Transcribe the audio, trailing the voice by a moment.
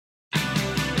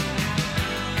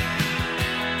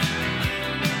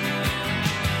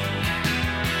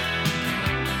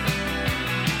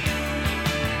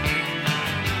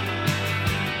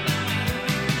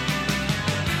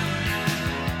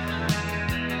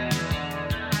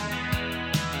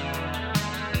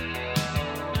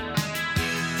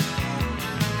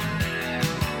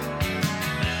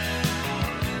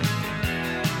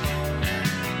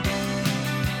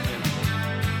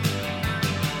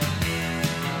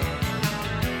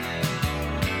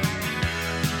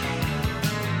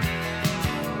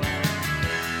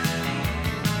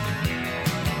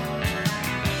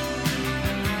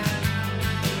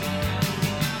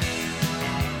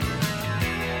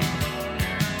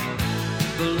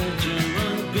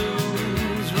Belligerent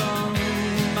ghouls run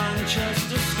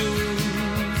Manchester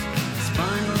schools,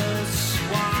 spineless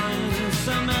swine,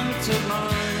 cemented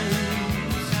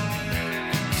minds.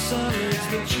 Salads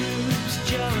the troops,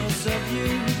 jealous of you,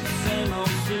 same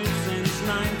old suit since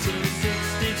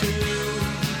 1962.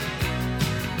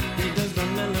 He does the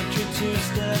military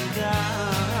two-step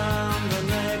down the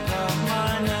neck of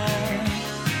my neck.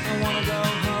 I wanna go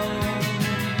home,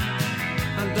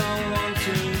 I don't want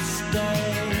to stay.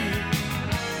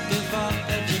 Give up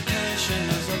education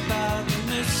is a bad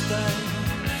mistake.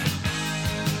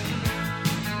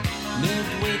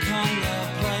 Midweek on the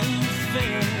playing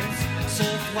fields,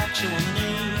 surf watch you on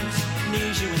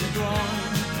knees you in the groin,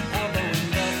 elbow in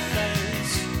the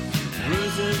face.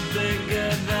 Bruises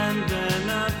bigger than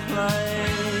dinner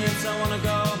plates. I wanna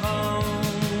go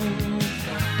home,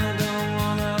 I don't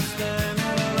wanna stay.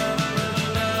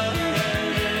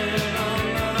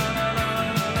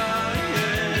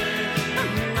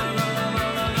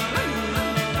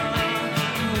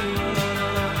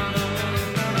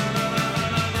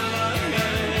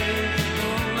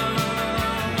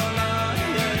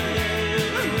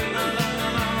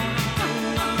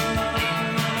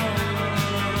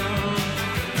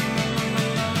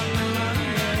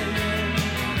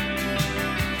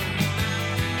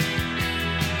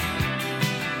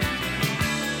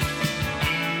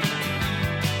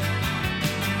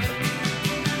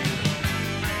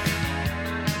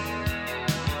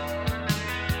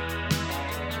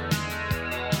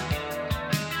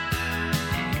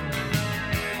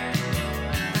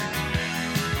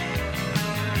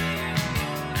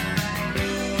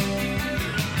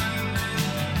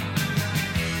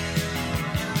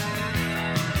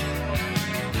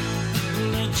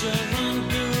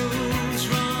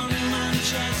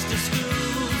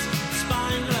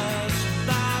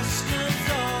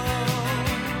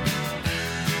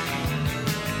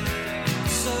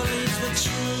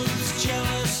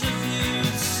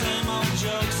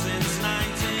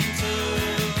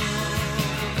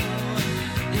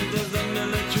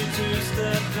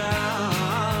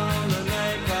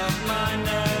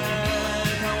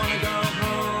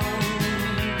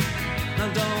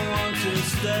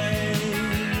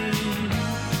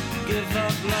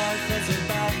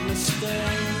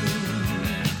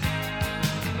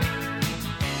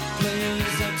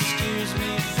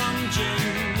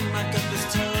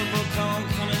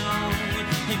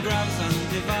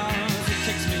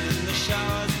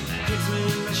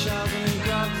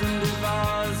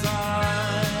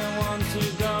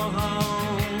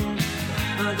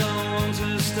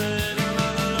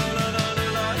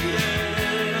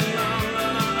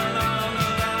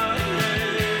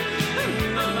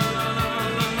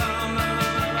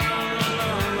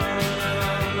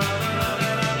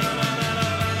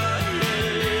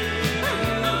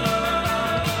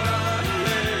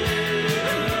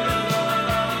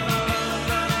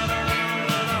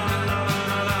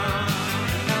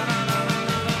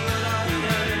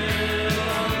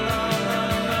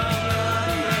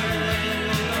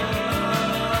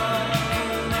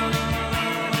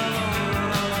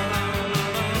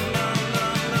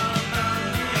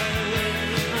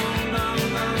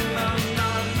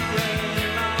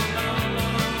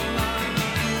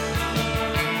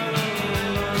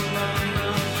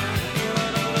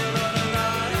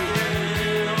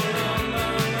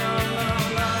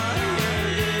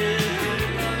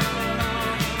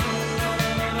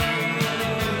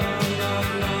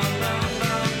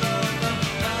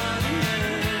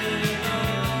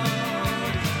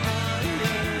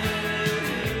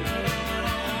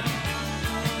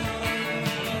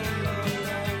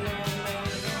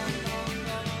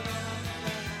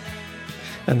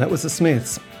 And that was the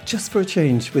Smiths, just for a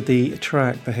change, with the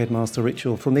track The Headmaster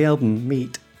Ritual from the album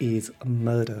Meat is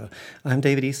Murder. I'm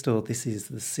David Eastaugh. This is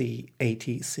the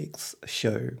C86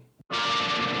 show.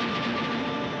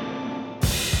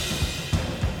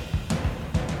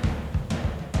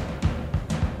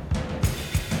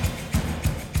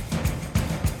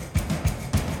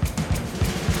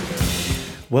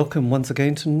 Welcome once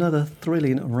again to another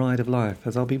thrilling ride of life,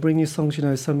 as I'll be bringing you songs you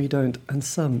know, some you don't, and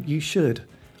some you should.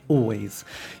 Always.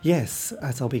 Yes,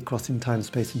 as I'll be crossing time,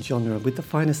 space and genre with the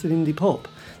finest in indie pop.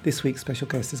 This week's special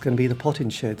guest is going to be the Potting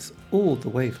Sheds, all the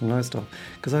way from Lowestoft,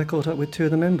 because I caught up with two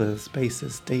of the members,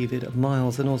 bassist David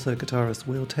Miles and also guitarist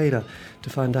Will Taylor, to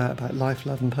find out about life,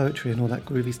 love and poetry and all that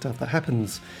groovy stuff that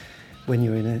happens when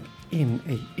you're in a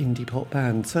indie pop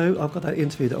band. So I've got that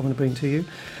interview that I want to bring to you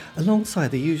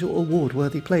alongside the usual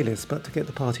award-worthy playlist, but to get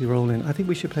the party rolling, I think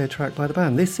we should play a track by the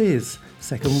band. This is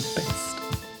Second Best.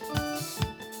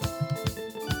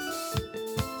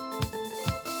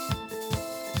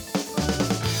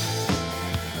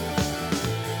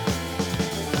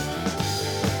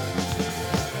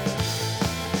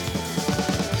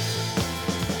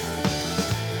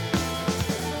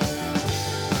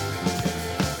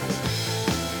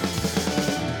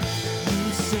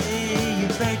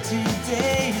 back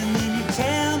today, and then you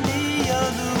tell me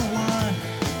you're the one.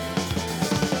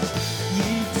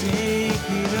 You take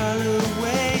it all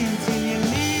away until you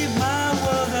leave my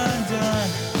world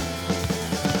undone.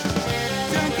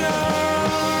 Don't go,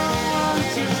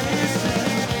 won't you listen?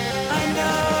 I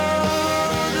know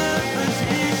the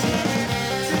position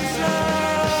to slow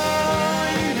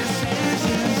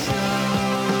indecision show.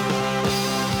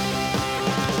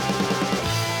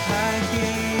 I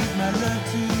gave my love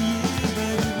to you,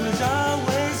 but it was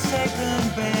always second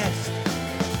best.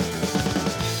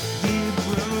 You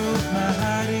broke my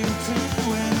heart in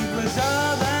two, and it was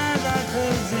all that I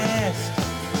possessed.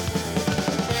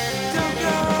 Don't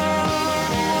go,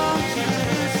 won't you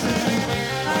listen?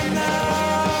 I know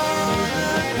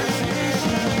the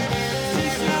position to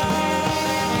slow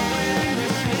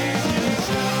indecision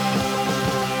show.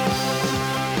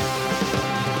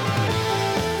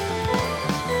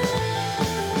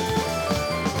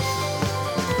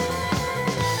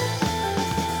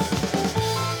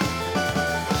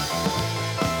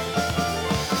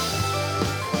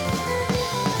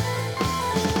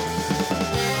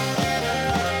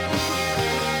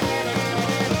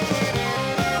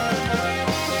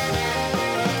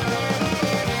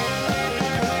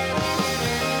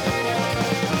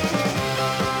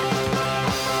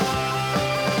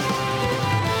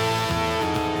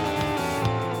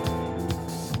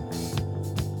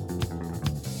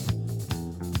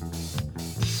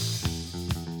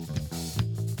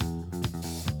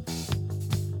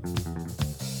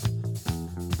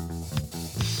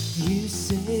 You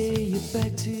say you're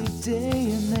back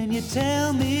today, and then you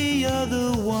tell me you're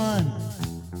the one.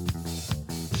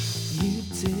 You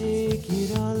take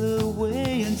it all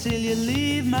away until you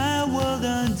leave my world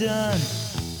undone.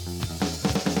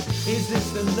 Is this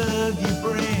the love you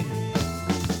bring?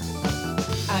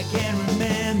 I can't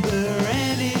remember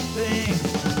anything.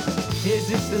 Is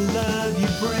this the love you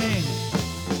bring?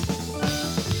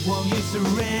 Won't you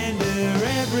surrender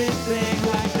everything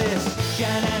like this?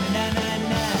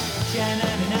 Sha-na-na-na-na-na,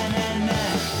 sha-na-na-na-na-na,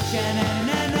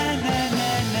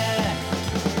 sha-na-na-na-na-na-na,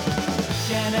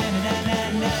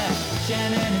 sha-na-na-na-na-na,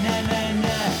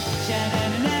 sha-na-na-na-na-na,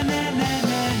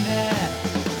 sha-na-na-na-na-na-na,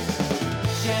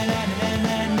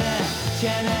 sha-na-na-na-na-na,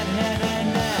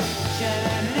 sha-na-na-na-na-na,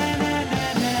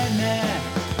 sha-na-na-na-na-na-na,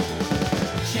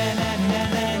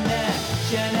 sha-na-na-na-na-na,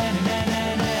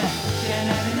 sha-na-na-na-na-na,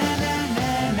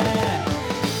 sha-na-na-na-na-na.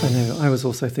 I know, I was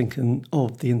also thinking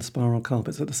of the Inspiral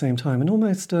Carpets at the same time, and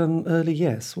almost early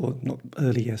Yes, or not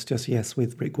early Yes, just Yes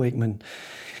with Rick Wakeman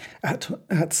at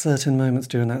certain moments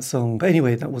during that song. But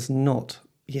anyway, that was not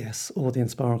Yes or the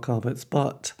Inspiral Carpets,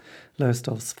 but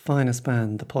Lowestoft's finest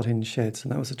band, the Potting Sheds,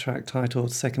 and that was a track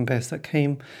titled Second Best that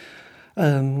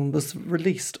was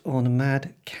released on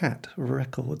Mad Cat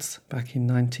Records back in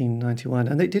 1991,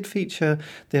 and it did feature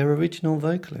their original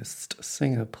vocalist,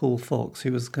 singer Paul Fox,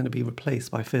 who was going to be replaced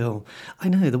by Phil. I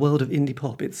know, the world of indie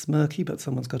pop, it's murky, but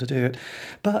someone's got to do it.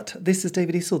 But this is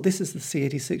David Eastaugh, this is the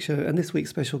C86 show, and this week's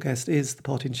special guest is the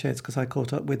Potting Sheds, because I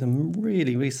caught up with them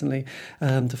really recently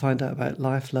to find out about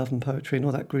life, love and poetry and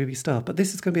all that groovy stuff. But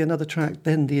this is going to be another track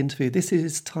than the interview. This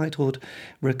is titled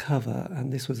Recover,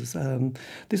 and this was on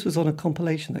a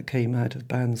compilation that came out of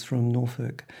bands from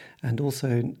Norfolk and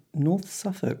also North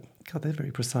Suffolk. God, they're very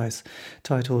precise.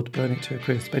 Titled Burn It to a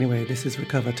Crisp. Anyway, this is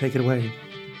Recover. Take it away.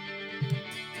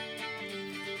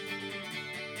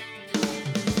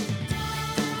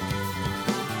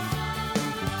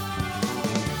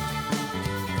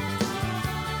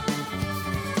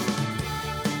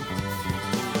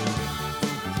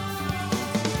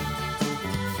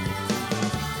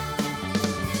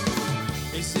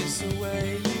 Is this the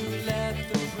way you let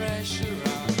the pressure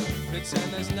on?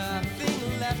 Pretend there's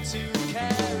nothing left to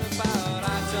care about.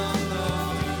 I don't know.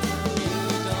 You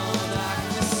don't act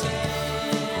the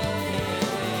same.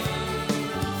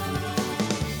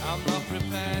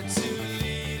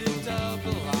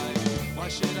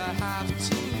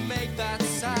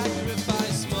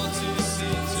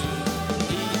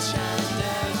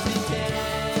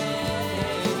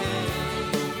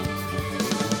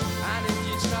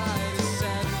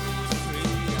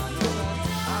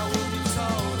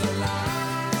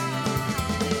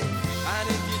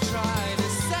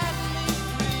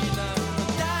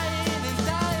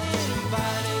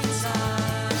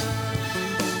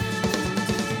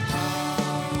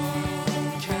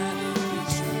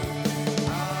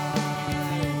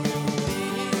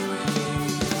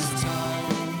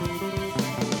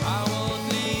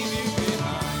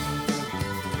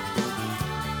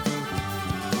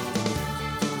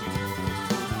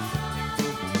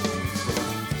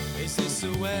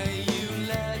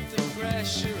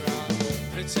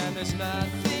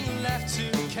 left to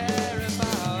care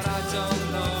about. I don't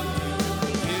know you,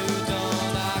 you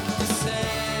don't act the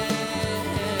same.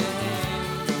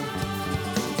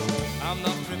 I'm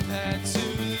not prepared to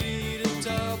lead a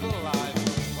double life.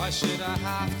 Why should I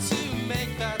have to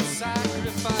make that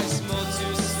sacrifice? More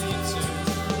to sleep to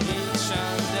each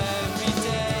and every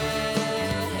day.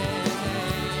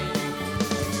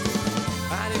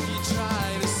 And if you try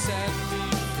to set me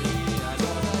free, I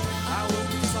know that I will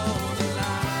be told a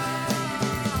lie.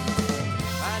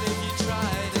 And if you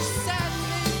try to set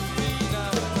me free,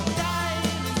 now I'm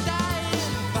dying and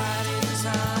dying, biding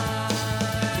time.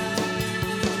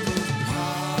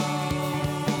 How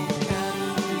can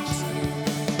it be true?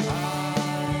 I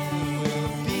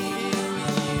will be here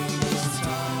with you this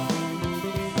time.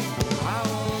 I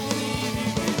won't leave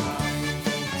you behind.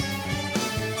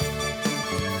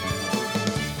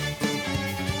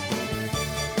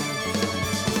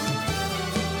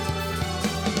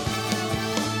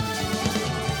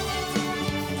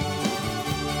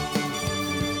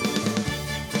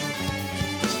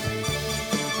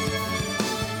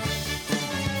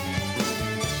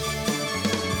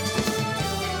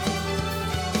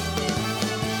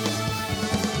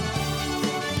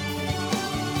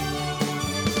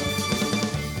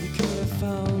 You could have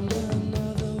found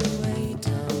another way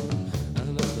down,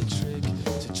 another trick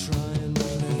to try and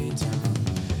play down.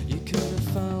 You could have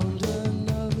found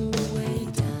another way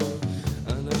down,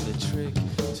 another trick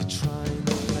to try and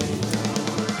play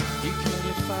down. You could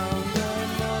have found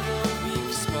another weak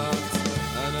spot,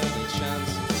 another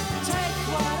chance to take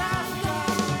what I've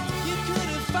got. You could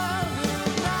have found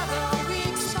another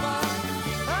weak spot,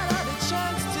 another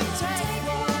chance to take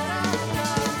what I've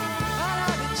got.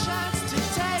 Another chance to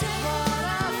take what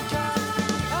I've got.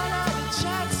 Another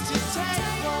chance to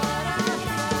take what I've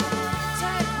got.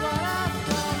 Take what I've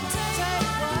got. Take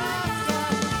what I've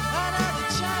got. Another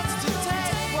chance to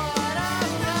take what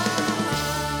I've got.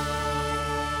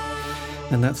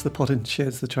 And that's the Potted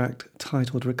Sheds, the track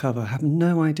titled Recover. I have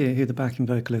no idea who the backing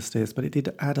vocalist is, but it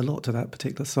did add a lot to that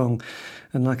particular song.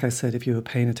 And like I said, if you were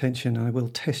paying attention, I will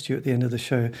test you at the end of the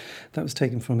show. That was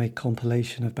taken from a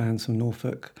compilation of bands from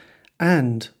Norfolk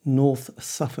and North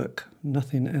Suffolk.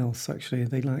 Nothing else, actually.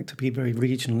 They like to be very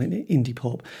regional in indie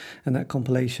pop. And that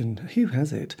compilation, who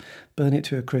has it? Burn It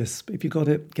to a Crisp. If you got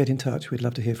it, get in touch. We'd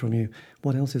love to hear from you.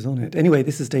 What else is on it? Anyway,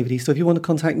 this is David East. So if you want to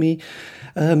contact me,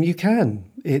 you can.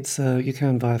 You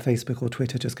can via Facebook or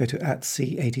Twitter. Just go to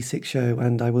 @C86show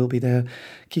and I will be there.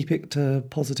 Keep it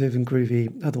positive and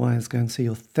groovy. Otherwise, go and see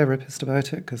your therapist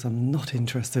about it because I'm not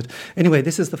interested. Anyway,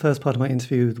 this is the first part of my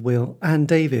interview with Will and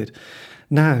David.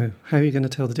 Now, how are you going to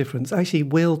tell the difference? Actually,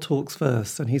 Will talks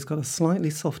first, and he's got a slightly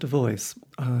softer voice.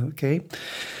 Okay,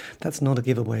 that's not a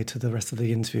giveaway to the rest of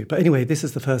the interview. But anyway, this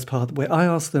is the first part where I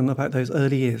ask them about those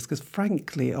early years, because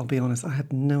frankly, I'll be honest, I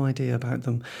had no idea about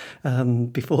them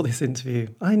before this interview.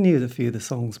 I knew a few of the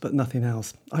songs, but nothing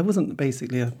else. I wasn't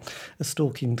basically a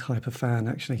stalking type of fan,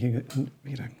 actually, who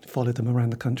followed them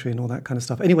around the country and all that kind of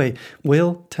stuff. Anyway,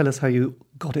 Will, tell us how you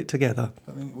got it together.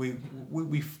 I think we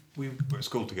were at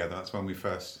school together. That's when we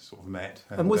first sort of met.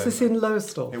 And was this in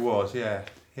Lowestoft? It was, yeah.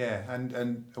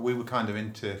 And we were kind of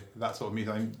into that sort of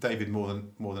music. I mean, David more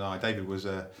than I. David was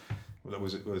a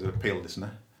Peel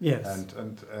listener. Yes.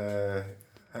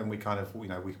 And we kind of, we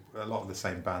a lot of the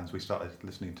same bands we started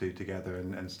listening to together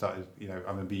and started, I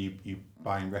remember you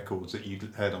buying records that you'd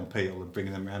heard on Peel and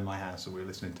bringing them around my house, and we were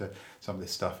listening to some of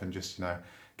this stuff and just,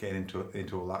 getting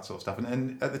into all that sort of stuff.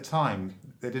 And at the time,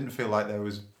 there didn't feel like there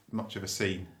was much of a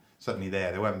scene. Certainly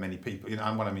there weren't many people.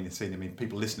 And when I mean the scene, I mean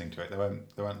people listening to it. There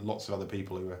weren't lots of other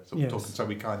people who were sort of talking. So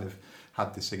we kind of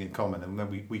had this thing in common, and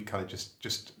then we kind of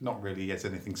just not really as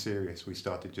anything serious. We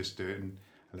started just doing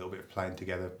a little bit of playing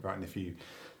together, writing a few,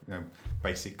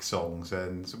 basic songs,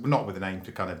 and not with an aim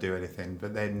to kind of do anything.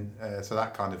 But then, so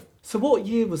that kind of. So what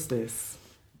year was this?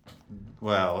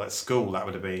 Well, at school that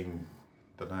would have been,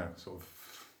 I don't know, sort of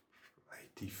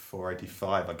 84,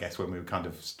 85, I guess, when we were kind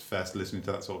of first listening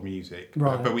to that sort of music.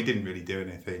 Right. But we didn't really do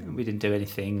anything. We didn't do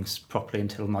anything properly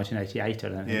until 1988, I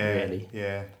don't think, really.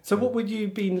 Yeah. So what would you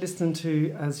been listening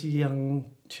to as young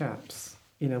chaps?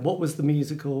 What was the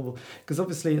musical? Because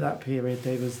obviously at that period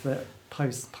there was the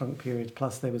post-punk period,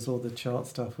 plus there was all the chart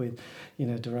stuff with,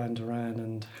 Duran Duran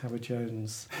and Howard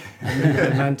Jones and the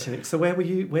Romantics. So where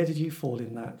did you fall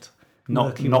in that?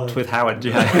 Not with Howard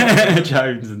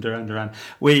Jones and Duran Duran.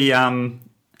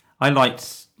 I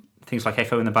liked things like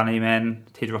Echo and the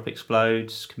Bunnymen, Teardrop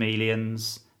Explodes,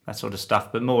 Chameleons, that sort of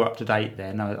stuff, but more up to date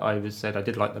then. I was said I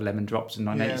did like the Lemon Drops in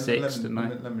 1986, didn't I?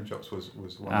 Lemon Drops was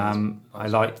one of those. I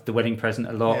liked The Wedding Present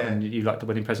a lot, Yeah. and you liked The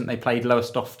Wedding Present. They played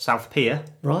Lowestoft South Pier.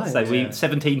 Right. So Yeah.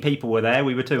 17 people were there,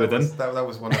 we were two of them. That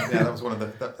was one of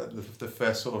the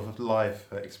first sort of live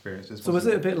experiences. So was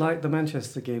wasn't it a bit like the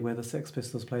Manchester gig where the Sex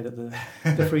Pistols played at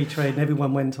the Free Trade and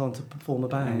everyone went on to perform a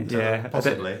band? Yeah.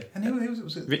 Possibly. And who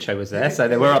was it? Richo was there, so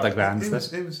there were other bands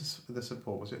there. It was the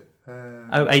support, was it?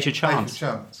 Oh, Asia Chance. Asia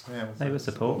Chance. Yeah, They were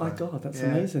support. Oh my God, that's Yeah,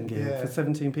 an amazing gig yeah. for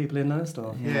 17 people in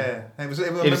Lowestoft. Yeah, it was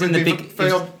It was in the big- very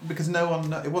it was- odd because no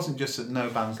one. It wasn't just that no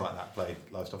bands like that played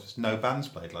Lowestoft. Just no bands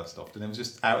played Lowestoft, and it was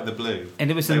just out of the blue. And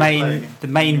it was They the were main playing. the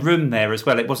main room there as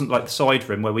well. It wasn't like the side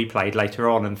room where we played later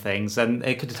on and things. And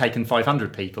it could have taken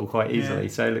 500 people quite easily. Yeah.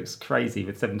 So it looks crazy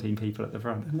with 17 people at the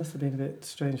front. It must have been a bit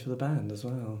strange for the band as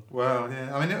well. Well,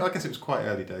 yeah. I mean, I guess it was quite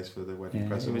early days for the Wedding Yeah,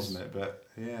 Present, it was- wasn't it? But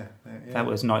yeah. That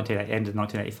was end of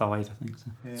 1985, I think. So.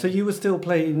 Yeah. So you were still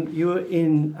playing, you were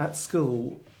in at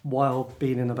school while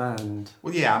being in a band?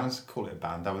 Well, yeah, I must call it a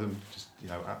band. I was just,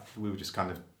 we were just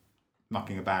kind of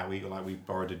mucking about. We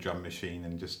borrowed a drum machine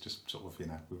and just sort of, we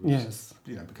were Yes.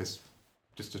 just, because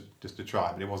just to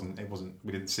try, but it wasn't.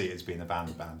 We didn't see it as being a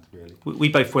band really. We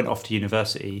both went off to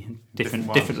university,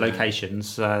 different Different ones, yeah.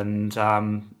 locations, and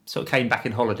sort of came back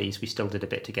in holidays. We still did a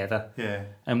bit together. Yeah,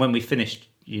 And when we finished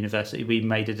university, we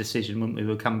made a decision, wouldn't we?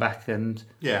 We'd come back and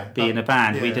yeah. be in a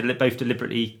band. We Yeah. both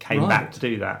deliberately came back Right. to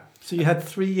do that. So you had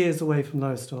 3 years away from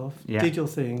Lowestoft, Yeah. did your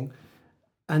thing,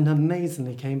 and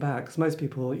amazingly came back. Because most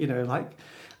people, like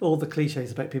all the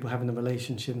cliches about people having a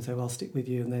relationship and say, well, I'll stick with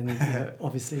you. And then,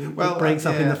 obviously, Well, it breaks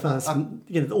up in yeah, the first,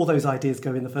 all those ideas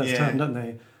go in the first Yeah. term, don't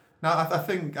they? No, I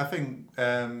think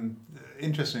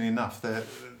interestingly enough,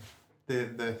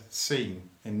 the scene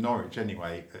in Norwich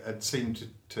anyway had seemed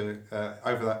to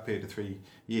over that period of 3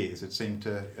 years, it seemed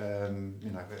to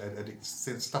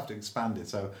stuff had expanded.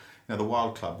 So the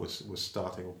Wild Club was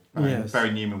starting. Yes.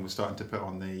 Barry Newman was starting to put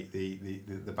on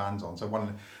the bands on.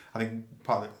 So I think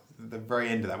part of the very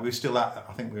end of that, we were still at.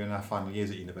 I think we were in our final years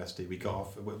at university. We got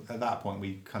off at that point.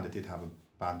 We kind of did have a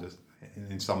band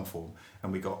in some form,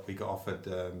 and we got offered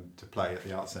to play at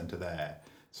the Arts Centre there,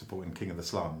 supporting King of the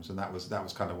Slums, and that was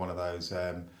kind of one of those.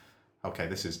 Okay,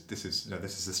 this is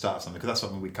the start of something, because that's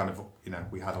something we kind of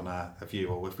we had on our view.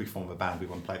 Or if we form a band, we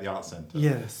want to play at the Arts Centre.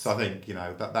 Yes. So I think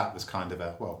that was kind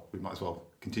of we might as well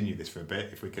continue this for a bit.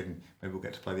 If we can, maybe we'll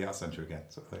get to play the Arts Centre again,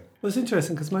 sort of thing. Well, it's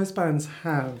interesting because most bands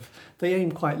they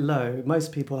aim quite low.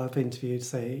 Most people I've interviewed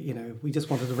say, we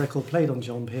just wanted a record played on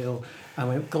John Peel,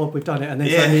 and God, we've done it. And then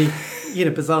suddenly,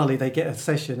 bizarrely, they get a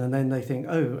session, and then they think,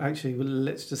 oh, actually, well,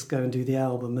 let's just go and do the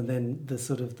album, and then the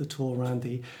sort of the tour around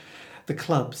the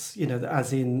clubs,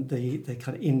 as in the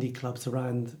kind of indie clubs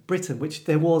around Britain, which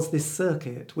there was this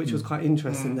circuit, which was quite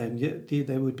interesting then.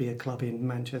 There would be a club in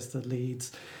Manchester,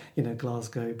 Leeds,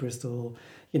 Glasgow, Bristol,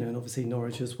 and obviously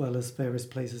Norwich, as well as various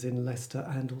places in Leicester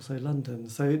and also London.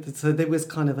 So there was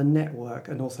kind of a network,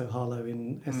 and also Harlow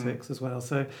in Essex as well.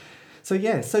 So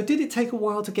yeah. So did it take a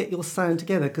while to get your sound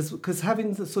together? Because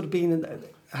having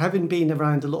been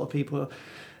around a lot of people.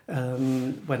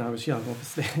 When I was young,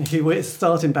 obviously, who were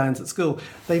starting bands at school,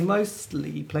 they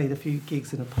mostly played a few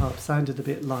gigs in a pub, sounded a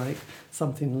bit like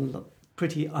something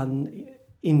pretty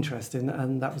uninteresting,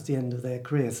 and that was the end of their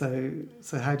career. So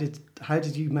how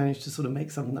did you manage to sort of make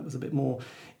something that was a bit more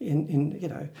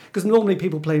because normally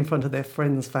people play in front of their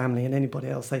friends, family, and anybody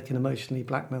else they can emotionally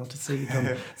blackmail to see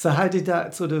them. So how did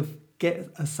that sort of get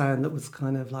a sound that was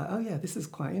kind of like, oh yeah, this is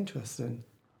quite interesting?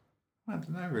 I don't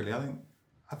know, really.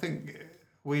 I think.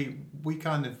 We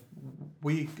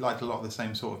liked a lot of the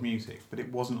same sort of music, but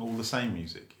it wasn't all the same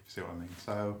music, if you see what I mean.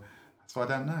 So I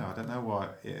don't know. I don't know why.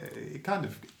 It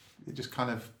just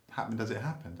kind of happened as it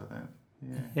happened. I don't.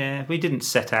 Yeah, we didn't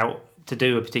set out to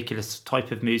do a particular type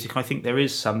of music. I think there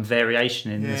is some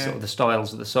variation in the sort of the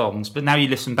styles of the songs, but now you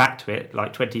listen back to it,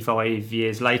 like 25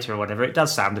 years later or whatever, it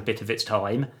does sound a bit of its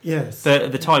time. Yes. But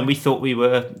at the time, we thought they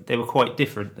were quite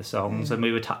different, the songs, and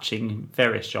we were touching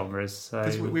various genres. So.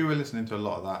 Because we were listening to a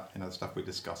lot of that, the stuff we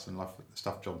discussed and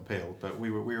stuff John Peel, but we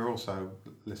were also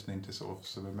listening to sort of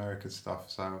some American stuff.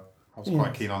 So I was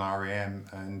quite keen on R.E.M.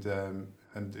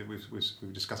 and we were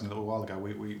discussing a little while ago.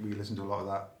 We listened to a lot of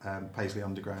that Paisley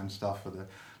Underground stuff for the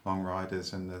Long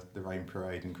Riders and the Rain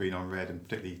Parade and Green on Red, and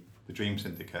particularly the Dream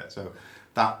Syndicate. So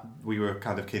that we were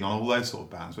kind of keen on all those sort of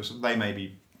bands, which they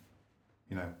maybe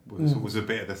was a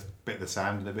bit of the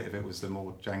sound, and a bit of it was the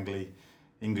more jangly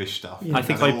English stuff. Yeah. I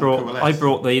think And I they all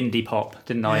brought the indie pop,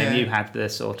 didn't I? And Yeah. you had the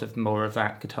sort of more of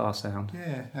that guitar sound.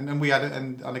 Yeah, and we had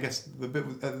and I guess the bit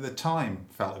at the time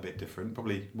felt a bit different.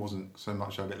 Probably wasn't so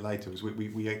much a bit later. Was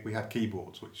we had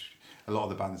keyboards, which a lot of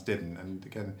the bands didn't. And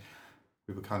again,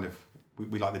 we were kind of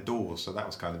we like the Doors, so that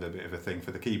was kind of a bit of a thing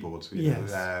for the keyboards.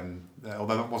 Yes.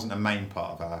 Although that wasn't a main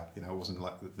part of our, it wasn't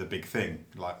like the big thing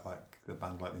like the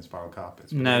band like the Spiral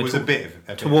Carpets. But No, it was a bit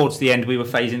of towards the end we were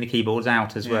phasing the keyboards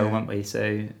out as well, Yeah. weren't we?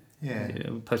 So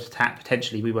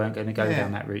potentially we weren't going to go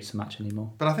down that route so much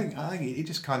anymore. But I think it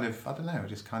just kind of, I don't know,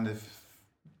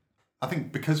 I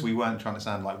think because we weren't trying to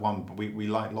sound like one, we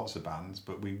liked lots of bands,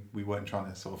 but we weren't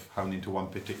trying to sort of hone into one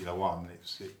particular one.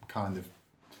 It kind of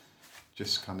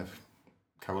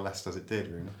coalesced as it did,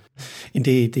 really.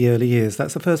 Indeed, the early years.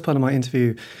 That's the first part of my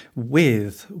interview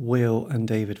with Will and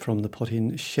David from the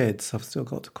Potting Sheds. I've still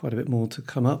got quite a bit more to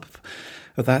come up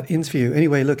of that interview.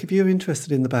 Anyway, look, if you're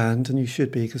interested in the band, and you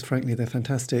should be, because frankly they're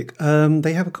fantastic,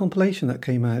 they have a compilation that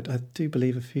came out, I do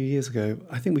believe, a few years ago.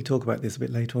 I think we talk about this a bit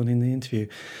later on in the interview.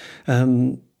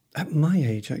 At my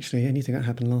age, actually, anything that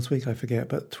happened last week, I forget,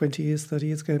 but 20 years, 30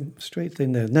 years ago, straight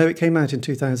in there. No, it came out in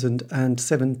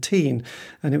 2017,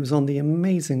 and it was on the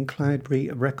amazing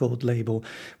Cloudberry record label,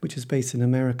 which is based in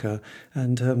America.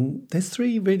 And there's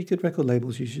 3 really good record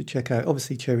labels you should check out.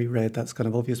 Obviously, Cherry Red, that's kind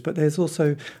of obvious, but there's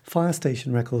also Fire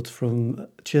Station Records from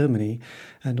Germany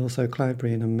and also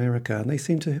Cloudberry in America. And they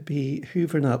seem to be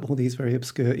hoovering up all these very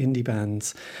obscure indie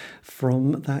bands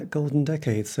from that golden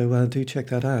decade. So do check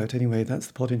that out. Anyway, that's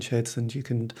the Potting Sheds, and you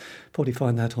can probably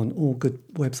find that on all good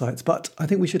websites. But I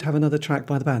think we should have another track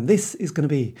by the band. This is going to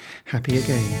be Happy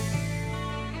Again.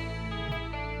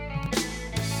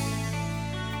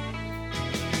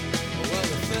 Well,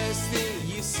 the first thing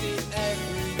you see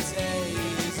every day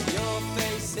is your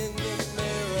face in the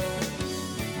mirror,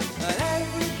 and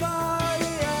everybody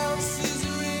else is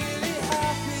really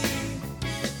happy.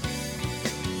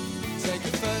 Take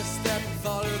your first step and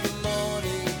follow the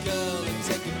morning girl, and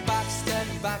take your back step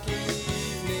back in the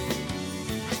evening,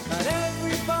 and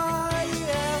everybody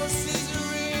else is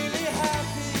really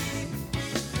happy.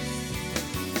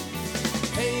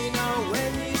 Hey, now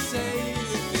when you say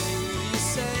the things you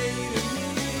say to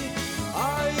me,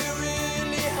 are you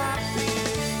really happy?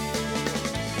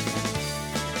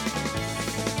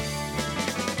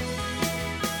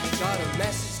 Got a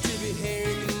message to be here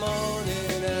in the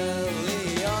morning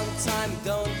early, on time,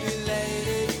 don't be late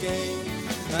again.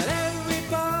 And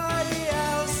everybody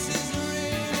else is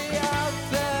really out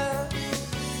there.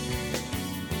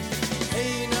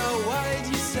 Hey, now why did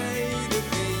you say the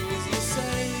things you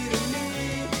say to me?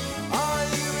 Are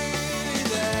you really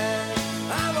there?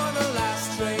 I'm on the last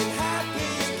train, happy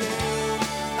again.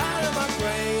 Out of my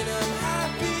brain, I'm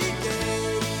happy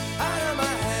again. Out of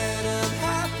my head, I'm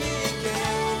happy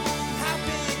again.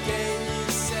 Happy again,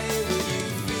 you say that you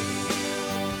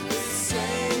feel the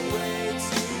same way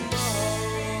tomorrow.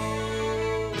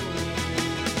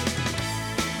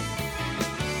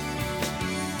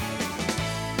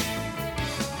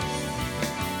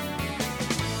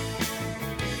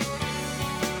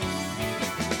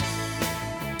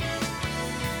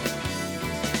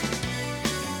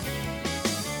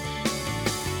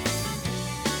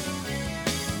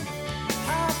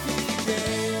 Happy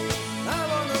again, I'm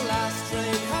on the last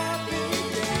train, happy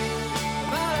again.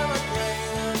 I'm out of my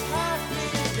brain, I'm happy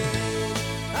again.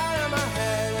 Out of my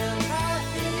head, I'm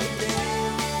happy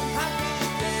again. Happy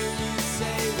again, you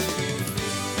say that you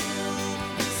feel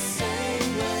the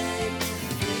same way.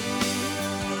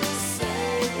 Feel the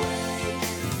same way.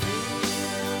 Feel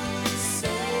the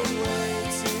same way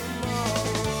tomorrow.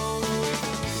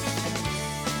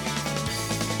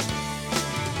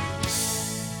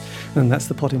 And that's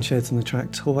the Potting Sheds and the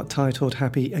track titled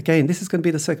Happy Again. This is going to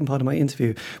be the second part of my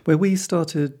interview, where we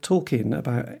started talking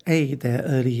about, their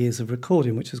early years of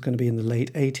recording, which was going to be in the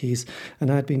late 80s.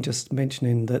 And I'd been just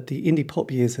mentioning that the indie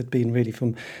pop years had been really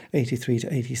from 83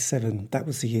 to 87. That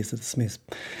was the years of the Smiths,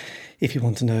 if you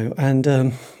want to know, and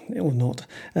or not.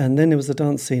 And then there was the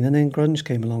dance scene, and then grunge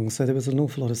came along. So there was an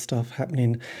awful lot of stuff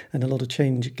happening and a lot of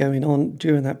change going on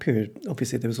during that period.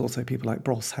 Obviously, there was also people like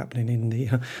Bros happening in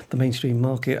the mainstream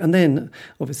market. And then,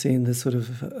 obviously, in the sort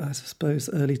of, I suppose,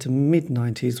 early to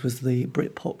mid-90s was the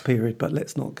Britpop period, but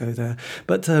let's not go there.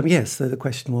 But yes, so the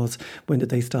question was, when did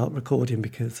they start recording?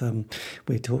 Because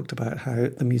we talked about how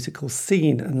the musical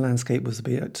scene and landscape was a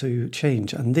bit to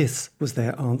change, and this was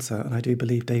their answer. And I do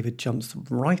believe David jumps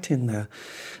right in there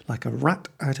like a rat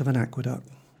out of an aqueduct.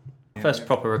 First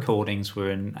proper recordings were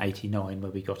in 89,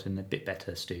 where we got in a bit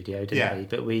better studio, didn't we?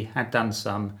 But we had done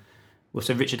some. Well,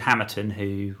 so Richard Hamilton,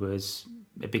 who was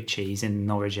a big cheese in the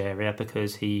Norwich area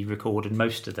because he recorded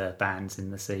most of the bands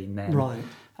in the scene then. Right.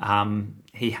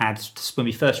 He had, when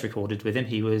we first recorded with him,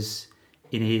 he was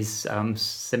in his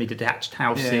semi-detached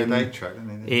house Yeah, they track,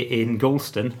 didn't they? in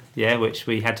Galston, which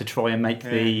we had to try and make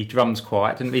the drums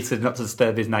quiet, and he said not to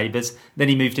disturb his neighbours. Then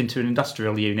he moved into an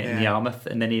industrial unit in Yarmouth,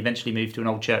 and then he eventually moved to an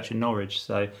old church in Norwich.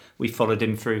 So we followed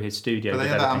him through his studio.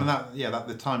 But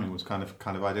the timing was kind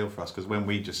of ideal for us, because when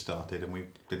we just started and we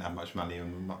didn't have much money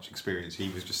and much experience, he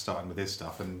was just starting with his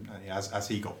stuff, and as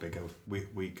he got bigger,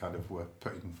 we kind of were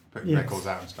putting records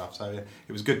out and stuff. So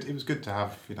it was good. It was good to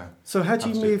have, you know. So had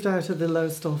you moved out of the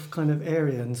Lowestoft kind of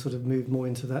area and sort of moved more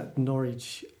into that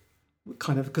Norwich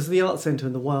kind of, because the art centre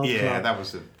and the Wild Club? Yeah, that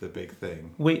was the big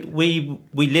thing. We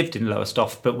lived in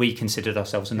Lowestoft, but we considered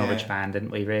ourselves a Norwich band,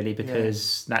 didn't we? Really,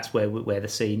 because that's where the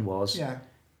scene was. Yeah.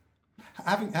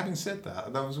 Having said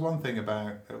that, there was one thing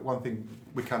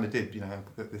we kind of did, you know,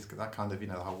 that kind of, you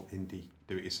know, the whole indie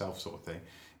do-it-yourself sort of thing.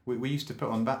 We used to put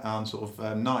on sort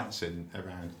of nights in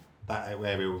around that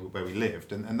area where we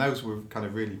lived, and those were kind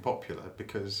of really popular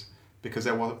because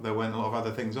there weren't a lot of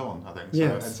other things on, I think. So,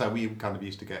 yes. And so we kind of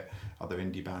used to get other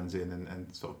indie bands in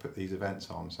and sort of put these events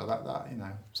on. So that you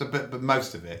know, so but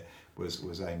most of it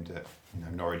was aimed at, you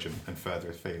know, Norwich and further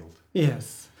afield.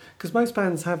 Yes, because most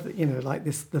bands have, you know, like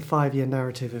the 5-year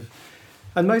narrative of,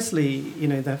 and mostly, you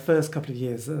know, their first couple of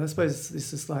years, and I suppose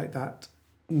this is like that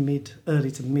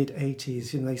early to mid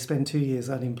 80s, you know, they spend 2 years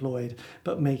unemployed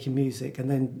but making music,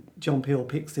 and then John Peel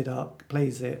picks it up,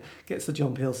 plays it, gets the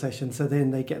John Peel session, so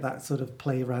then they get that sort of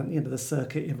play around, you know, the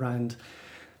circuit around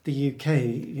the UK,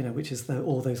 you know, which is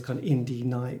all those kind of indie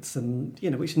nights, and, you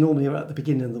know, which normally are at the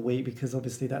beginning of the week, because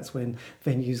obviously that's when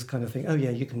venues kind of think, oh yeah,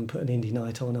 you can put an indie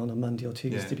night on a Monday or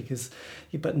Tuesday,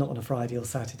 but not on a Friday or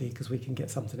Saturday, because we can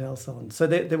get something else on. So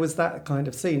there was that kind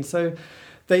of scene. So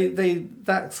they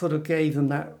that sort of gave them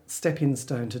that stepping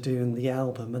stone to doing the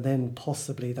album, and then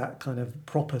possibly that kind of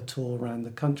proper tour around the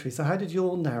country. So how did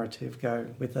your narrative go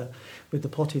with the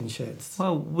potting sheds?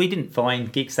 Well, we didn't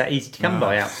find gigs that easy to come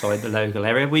by outside the local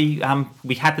area. We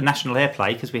had the national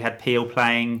airplay because we had Peel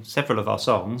playing several of our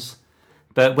songs.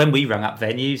 But when we rung up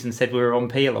venues and said we were on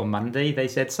Peel on Monday, they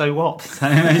said, "So what?"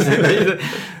 That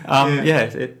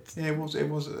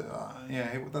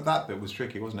bit was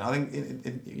tricky, wasn't it? I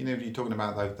think you know, you're talking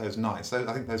about those nights.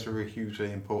 I think those were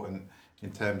hugely important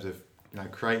in terms of, you know,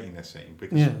 creating a scene,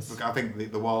 because I think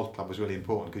the Wild Club was really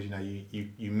important, because, you know,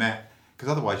 you met, because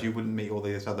otherwise you wouldn't meet all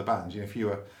these other bands. You know, if you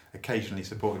were occasionally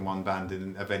supporting one band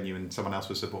in a venue and someone else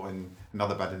was supporting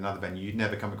another band in another venue, you'd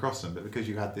never come across them. But because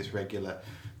you had this regular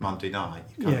Monday night,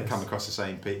 you kind of come across the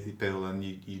same people, and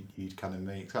you'd kind of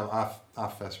meet. So our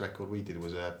first record we did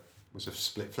was a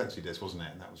split flexi disc, wasn't it?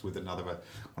 And that was with one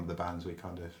of the bands we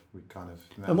kind of.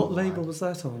 And what label was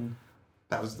that on?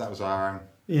 That was our own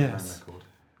record.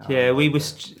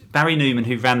 Barry Newman,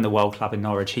 who ran the Wild Club in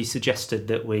Norwich, he suggested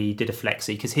that we did a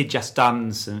flexi, because he'd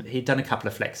done a couple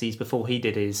of flexis before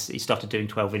he started doing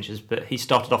 12 inches, but he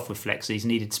started off with flexis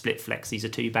and he did split flexis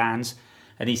of 2 bands,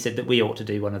 and he said that we ought to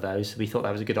do one of those. So we thought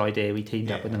that was a good idea. We teamed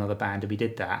up with another band and we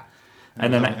did that.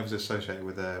 And then it was associated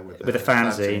with a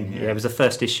fanzine. Yeah, it was the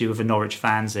first issue of a Norwich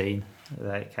fanzine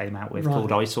that it came out with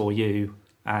called I Saw You,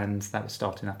 and that was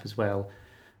starting up as well.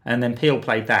 And then Peel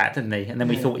played that, didn't he? And then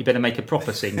we thought we'd better make a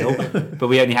proper single, but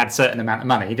we only had a certain amount of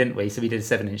money, didn't we? So we did a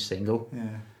 7-inch single.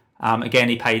 Yeah. Again,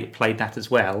 he played that as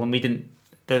well, and we didn't.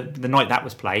 The night that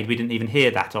was played, we didn't even hear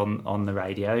that on the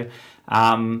radio.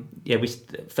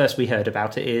 We heard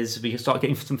about it is we started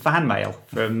getting some fan mail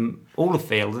from all of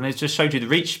Field, and it just showed you the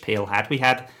reach Peel had.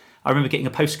 I remember getting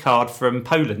a postcard from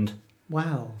Poland.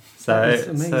 Wow! So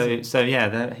he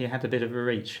had a bit of a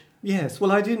reach. Yes,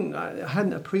 well, I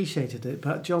hadn't appreciated it,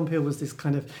 but John Peel was this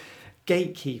kind of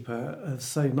gatekeeper of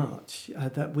so much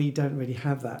that we don't really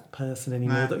have that person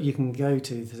anymore that you can go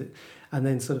to and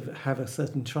then sort of have a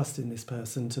certain trust in this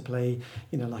person to play,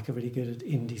 you know, like a really good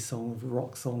indie song,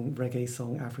 rock song, reggae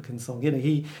song, African song. You know,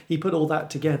 he put all that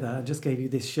together and just gave you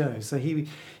this show. So he,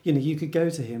 you know, you could go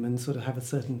to him and sort of have a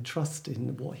certain trust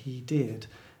in what he did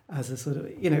as a sort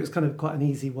of, you know, it was kind of quite an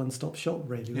easy one-stop shop,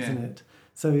 really, wasn't it?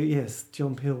 So yes,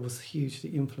 John Peel was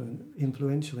hugely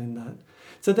influential in that.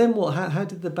 So then what? How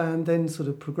did the band then sort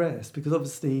of progress? Because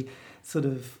obviously, sort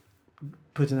of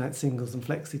putting out singles and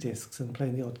flexi discs and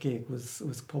playing the odd gig was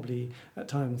probably at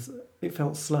times it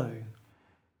felt slow.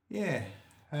 Yeah,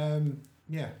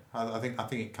 I think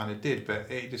it kind of did, but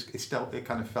it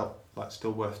kind of felt like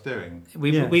still worth doing.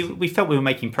 We felt we were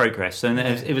making progress, and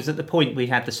it was at the point we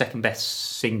had the second best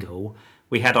single.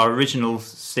 We had our original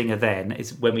singer then,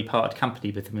 is when we parted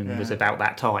company with him, and it was about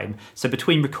that time. So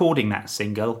between recording that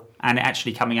single and it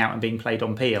actually coming out and being played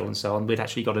on Peel and so on, we'd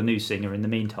actually got a new singer in the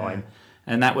meantime.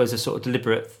 And that was a sort of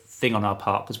deliberate thing on our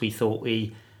part, because we thought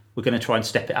we we're going to try and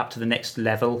step it up to the next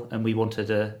level, and we wanted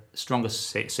a stronger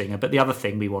singer. But the other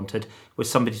thing we wanted was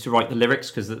somebody to write the lyrics,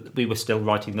 because we were still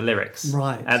writing the lyrics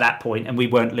Right. at that point, and we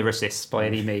weren't lyricists by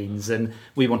any means, and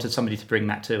we wanted somebody to bring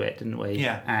that to it, didn't we?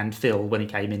 Yeah. And Phil, when he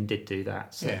came in, did do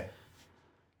that. So. Yeah,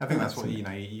 I think that's what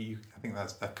I think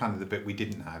that's kind of the bit we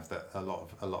didn't have that a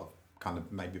lot of kind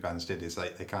of maybe bands did, is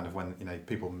they kind of, when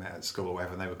people met at school or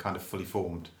whatever, and they were kind of fully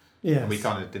formed. Yes. And we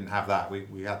kind of didn't have that.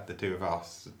 We had the two of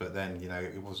us, but then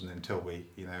it wasn't until we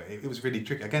it was really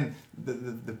tricky. Again,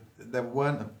 there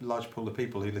weren't a large pool of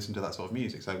people who listened to that sort of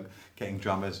music. So getting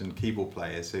drummers and keyboard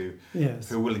players who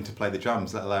were willing to play the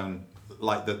drums, let alone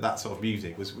like that sort of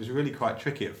music, was really quite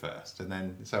tricky at first. And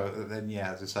then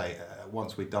as I say,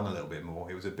 once we'd done a little bit more,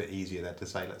 it was a bit easier then to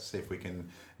say, let's see if we can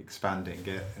expand it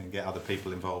and get other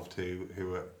people involved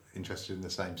who are interested in the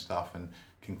same stuff and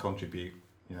can contribute.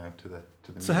 To the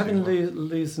music. So having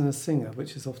losing a singer,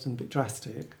 which is often a bit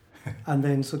drastic, and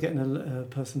then sort of getting a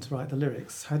person to write the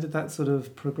lyrics, how did that sort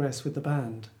of progress with the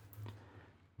band?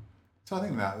 So I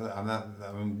think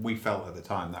that we felt at the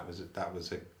time that was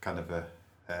a kind of a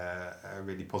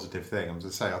really positive thing. I was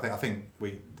to say, I think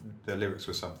the lyrics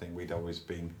were something we'd always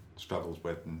been struggles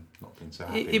with and not been so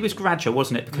happy. It was gradual,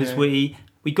 wasn't it? Because we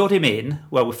got him in.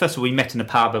 Well, first of all, we met in a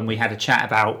pub and we had a chat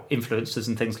about influences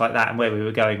and things like that and where we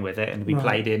were going with it. And we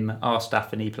played him our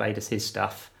stuff and he played us his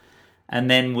stuff. And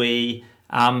then we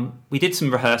did some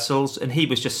rehearsals and he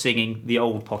was just singing the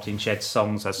old Potting Shed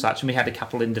songs as such. And we had a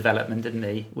couple in development, didn't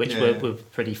he? Which were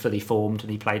pretty fully formed,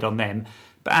 and he played on them.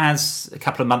 But as a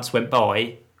couple of months went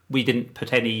by, we didn't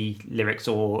put any lyrics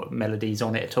or melodies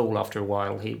on it at all after a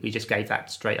while. We just gave that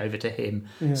straight over to him.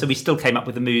 Yeah. So we still came up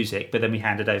with the music, but then we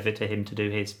handed over to him to do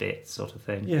his bit, sort of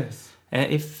thing. Yes.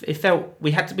 It felt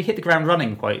we hit the ground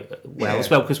running quite well as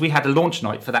well, because we had a launch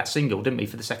night for that single, didn't we,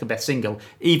 for the second best single?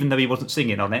 Even though he wasn't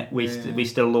singing on it, we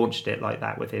still launched it like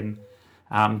that with him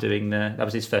doing that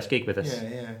was his first gig with us.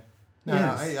 Yeah. No,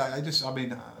 yes. I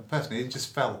mean, personally, it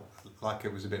just felt like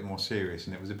it was a bit more serious,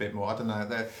 and it was a bit more, I don't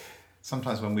know,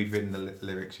 sometimes when we'd written the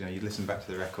lyrics, you listen back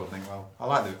to the record and think, well, I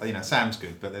like the, sounds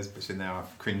good, but there's bits in there I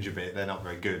cringe a bit. They're not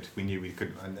very good. We knew we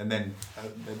couldn't, and then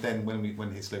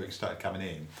when his lyrics started coming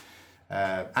in,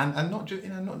 and not just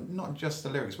not just the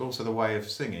lyrics, but also the way of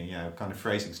singing, kind of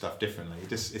phrasing stuff differently.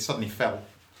 It suddenly felt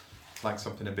like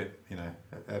something a bit,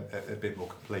 a bit more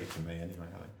complete to me anyway.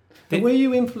 I think.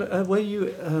 Were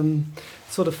you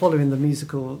sort of following the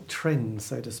musical trends,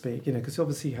 so to speak? Because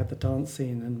obviously you had the dance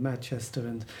scene and Manchester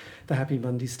and the Happy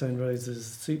Monday, Stone Roses,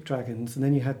 Soup Dragons, and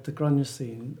then you had the grunge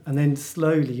scene, and then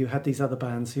slowly you had these other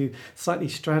bands who slightly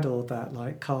straddled that,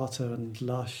 like Carter and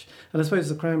Lush, and I suppose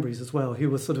the Cranberries as well, who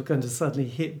were sort of going to suddenly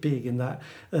hit big in that,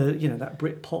 that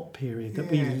Brit pop period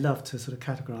that we love to sort of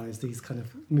categorise these kind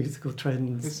of musical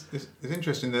trends. It's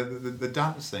interesting. The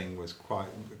dance thing was quite.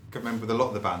 I remember with a lot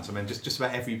of the bands. I mean, just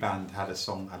about every band had a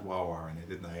song had Wah Wah in it,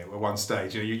 didn't they? At one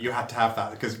stage, you had to have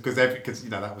that because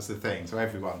that was the thing. So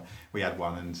everyone, we had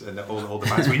one, and all the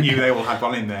bands we knew, they all had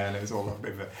one in there, and it was all a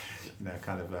bit of a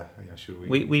kind of should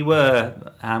we?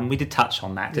 We did touch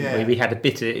on that, didn't we? We had a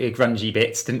bit of grungy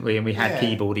bits, didn't we? And we had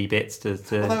keyboardy bits to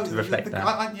reflect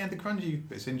that. The grungy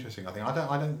bit's interesting. I think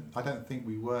I don't think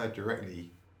we were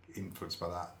directly influenced by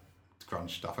that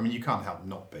grunge stuff. I mean, you can't help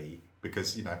not be.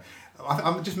 Because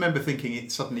I just remember thinking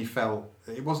it suddenly felt.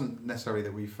 It wasn't necessarily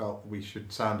that we felt we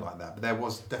should sound like that, but there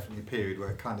was definitely a period where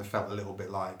it kind of felt a little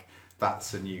bit like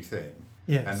that's a new thing.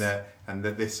 Yes. And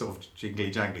that this sort of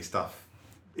jingly jangly stuff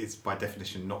is by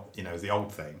definition not the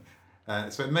old thing.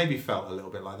 So it maybe felt a little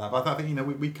bit like that. But I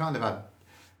think we kind of had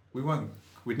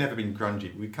we'd never been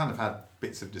grungy. We kind of had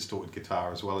bits of distorted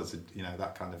guitar as well as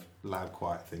that kind of loud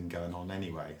quiet thing going on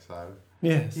anyway. So.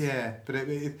 Yes. Yeah, but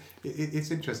it's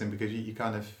interesting because you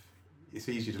kind of it's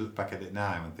easy to look back at it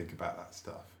now and think about that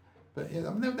stuff. But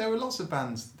I mean, there were lots of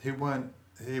bands who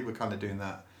were kind of doing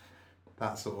that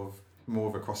sort of more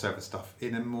of a crossover stuff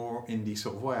in a more indie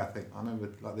sort of way. I think I remember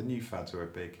like the New Fads were a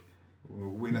big. I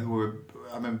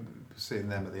remember seeing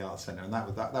them at the Arts Centre, and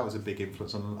that was a big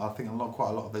influence on I think quite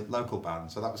a lot of the local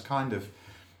bands. So that was kind of,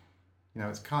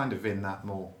 it's kind of in that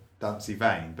more dancey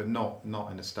vein, but not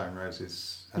in a Stone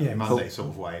Roses Happy Monday sort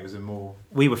of way. It was a more.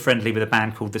 We were friendly with a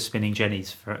band called the Spinning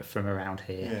Jennies from around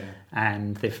here,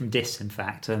 and they're from Diss, in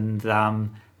fact. And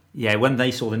when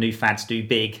they saw the New Fads do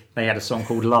big, they had a song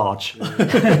called Large. But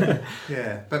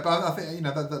I think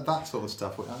that sort of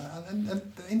stuff. And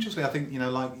interestingly, I think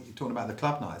like you're talking about the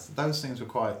club nights, those things were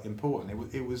quite important.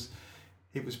 It was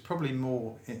probably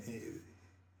more.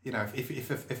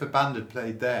 If a band had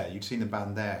played there, you'd seen a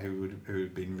band there who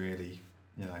had been really,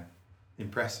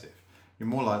 impressive. You're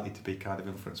more likely to be kind of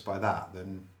influenced by that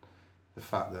than the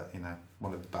fact that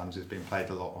one of the bands has been played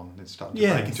a lot on and started to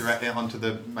Yes. break into it onto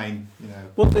the main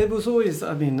Well, there was always,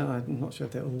 I mean, I'm not sure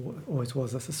if there always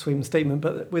was, that's a swim statement,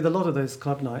 but with a lot of those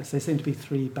club nights, there seem to be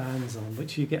 3 bands on,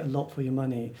 which you get a lot for your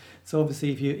money. So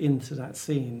obviously, if you're into that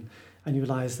scene and you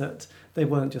realise that they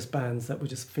weren't just bands that were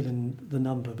just filling the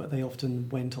number, but they often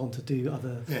went on to do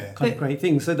other kind of great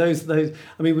things. So those, I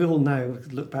mean, we all now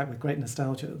look back with great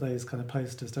nostalgia at those kind of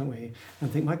posters, don't we?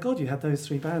 And think, my God, you had those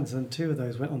 3 bands, and 2 of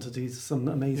those went on to do some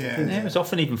amazing things. Yeah, it was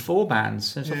often even 4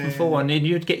 bands. It was often 4, and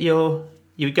you'd get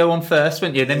you'd go on first,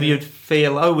 wouldn't you? Then you'd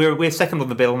feel, oh, we're second on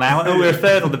the bill now. Oh, we're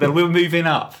third on the bill. We were moving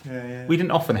up. We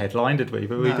didn't often headline, did we?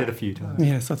 But we did a few times.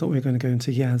 Yes, I thought we were going to go into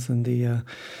Yaz and the,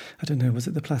 I don't know, was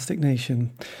it the Plastic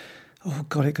Nation? Oh,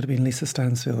 God, it could have been Lisa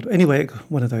Stansfield. Anyway,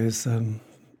 one of those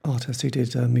artists who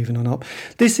did Moving On Up.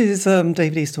 This is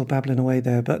David Eastaugh babbling away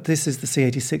there, but this is the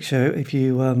C86 show. If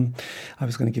you, I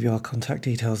was going to give you our contact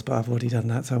details, but I've already done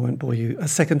that, so I won't bore you a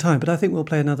second time. But I think we'll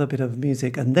play another bit of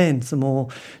music and then some more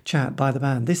chat by the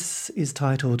band. This is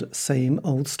titled Same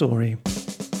Old Story.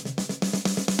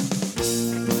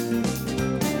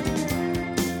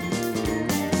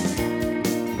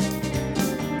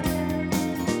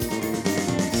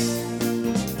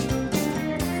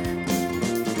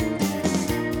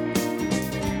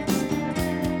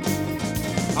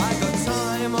 I got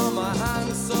time on my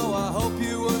hands, so I hope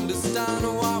you understand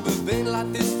why we've been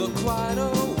like this for quite a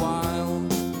while.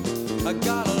 I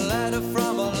got a letter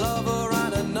from a lover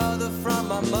and another from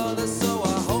my mother, so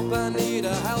I hope I need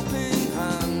a helping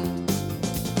hand.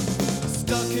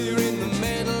 Stuck here in the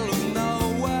middle of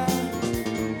nowhere,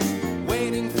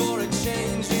 waiting for a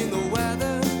change in the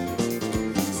weather.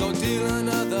 So deal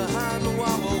another hand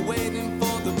while we're waiting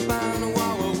for the band,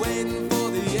 while we're waiting for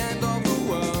the end of the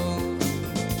world.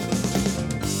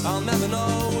 I'll never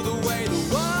know the way the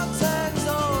world turns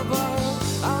over.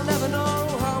 I'll never know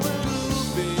how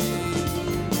it'll be.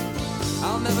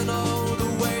 I'll never know the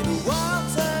way the world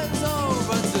turns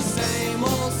over. It's the same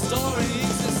old story.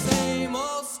 It's the same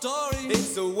old story.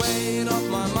 It's a weight off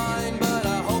my mind, but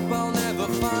I hope I'll never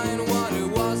find what it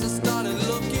was I started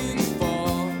looking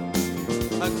for.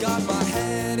 I got my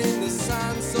head in the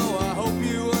sand, so I hope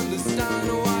you understand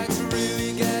why it's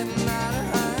really getting out of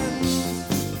hand.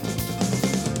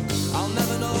 I'll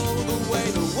never know the way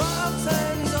the world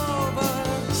turns over.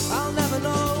 I'll never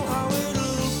know how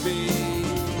it'll be.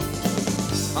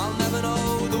 I'll never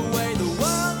know the way the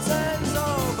world turns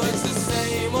over. It's the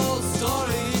same old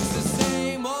story. It's the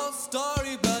same old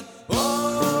story, but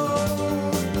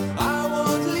oh, I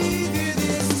won't leave you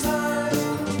this time.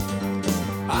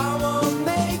 I won't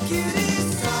make you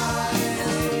this time.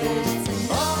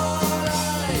 All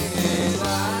right is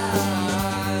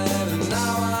life, and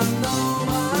now I know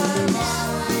my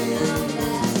mind.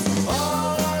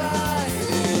 All right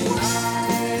is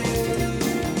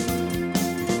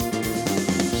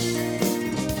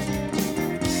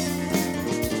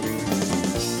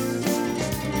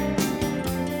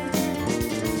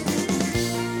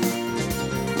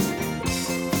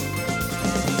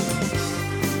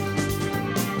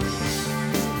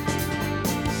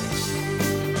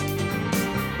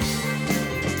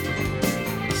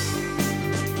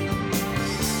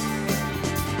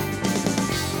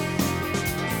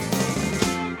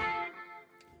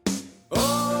oh,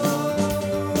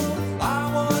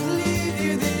 I won't leave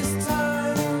you this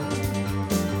time.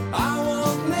 I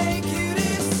won't make you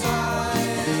decide.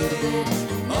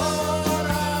 All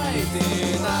right,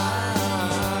 then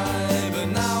but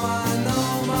now I know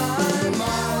my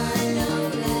mind.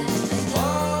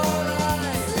 All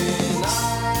right, then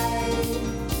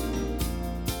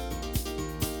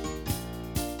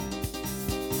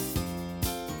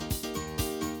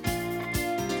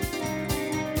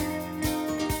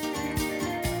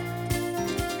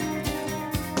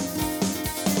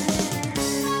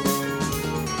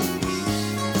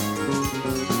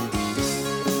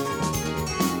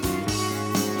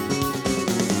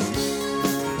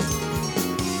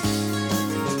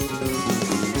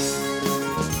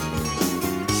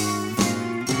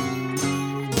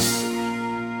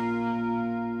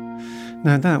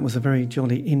Now that was a very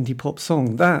jolly indie pop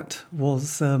song. That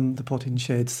was the Potting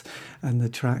Sheds and the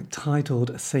track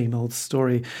titled Same Old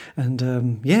Story.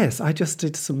 And yes, I just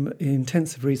did some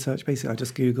intensive research. Basically, I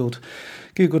just Googled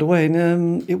away,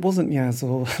 and it wasn't Yaz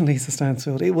or Lisa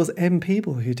Stansfield. It was M.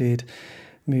 Peeble who did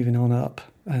Moving On Up.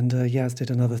 And Yaz did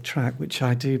another track, which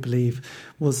I do believe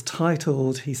was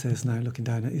titled, he says now, looking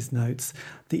down at his notes,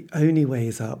 The Only Way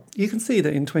Is Up. You can see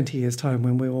that in 20 years' time,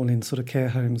 when we're all in sort of care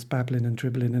homes, babbling and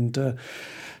dribbling and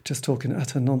just talking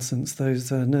utter nonsense,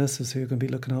 those nurses who are going to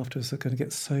be looking after us are going to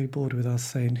get so bored with us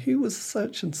saying, who was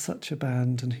such and such a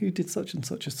band and who did such and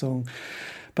such a song?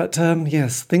 But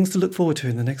yes, things to look forward to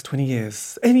in the next 20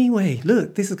 years. Anyway,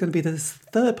 look, this is going to be the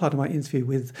third part of my interview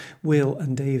with Will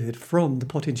and David from the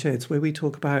Potting Sheds, where we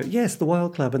talk about, yes, the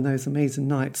Wild Club and those amazing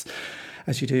nights,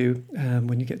 as you do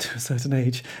when you get to a certain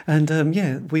age. And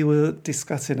yeah, we were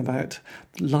discussing about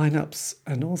lineups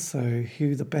and also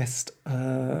who the best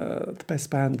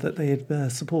band that they had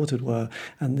supported were.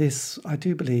 And this, I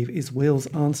do believe, is Will's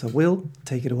answer. Will,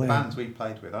 take it away. Bands we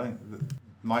played with, I think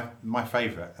my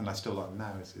favourite, and I still like them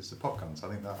now, is the Pop Guns. I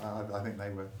think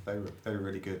they were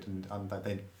really good, and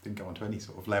they didn't go on to any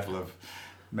sort of level of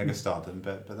megastardom,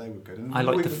 but they were good. And I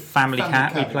liked the Family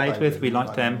Cat we played with. We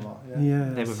liked them. Yeah,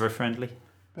 they were very friendly.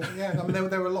 But yeah, I mean,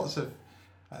 there were lots of.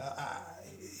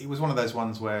 It was one of those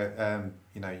ones where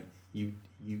you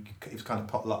it was kind of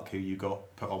pot luck who you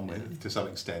got put on with to some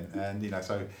extent, and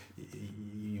so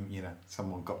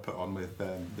someone got put on with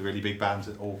the really big bands,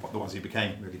 or the ones who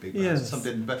became really big bands. Yes. Some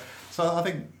didn't, but so I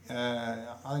think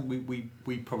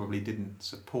we probably didn't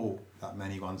support that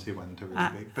many ones who went to really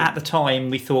big. But at the time,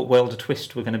 we thought World of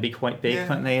Twist were going to be quite big,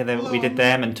 weren't they? We did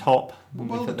them and Top.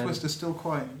 World of Twist are still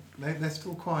quite. They're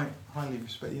still quite highly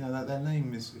respected. Their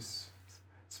name is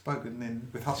spoken in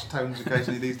with hushed tones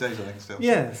occasionally these days, I think, still.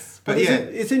 Yes, but yeah,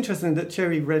 it's interesting that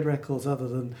Cherry Red Records, other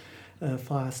than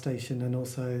Fire Station and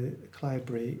also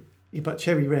Cloudberry, but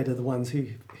Cherry Red are the ones who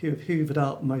have hoovered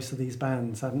up most of these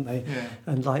bands, haven't they? Yeah.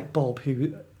 And like Bob,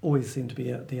 who always seem to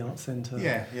be at the Art Centre,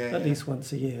 at least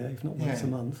once a year, if not once a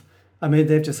month. I mean,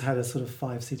 they've just had a sort of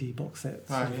 5 CD box set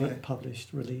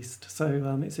published, released.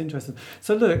 So it's interesting.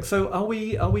 So look, are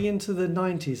we into the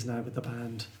 90s now with the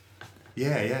band?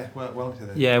 Yeah. Well into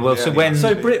the so when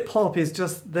Britpop is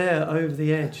just there over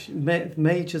the edge.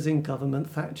 Major's in government,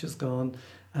 Thatcher's gone,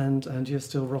 and you're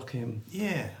still rocking.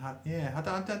 Yeah.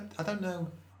 I don't know.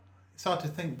 It's hard to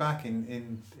think back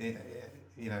in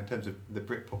terms of the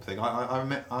Britpop thing. I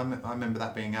remember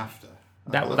that being after.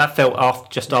 That felt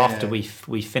after we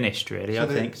finished, really. So I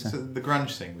think so the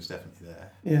grunge thing was definitely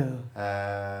there.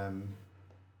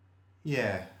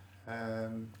 Yeah.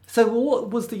 So what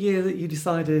was the year that you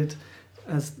decided,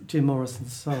 as Jim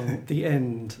Morrison's song, the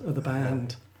end of the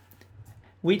band?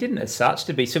 We didn't as such,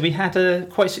 did we? So we had a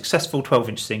quite successful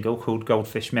 12-inch single called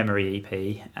Goldfish Memory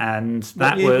EP, and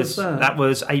that was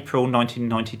April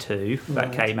 1992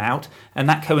 that came out, and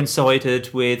that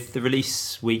coincided with the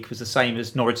release week was the same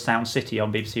as Norwich Sound City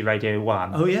on BBC Radio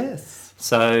 1. Oh yes.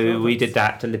 So we did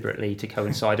that deliberately to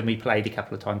coincide, and we played a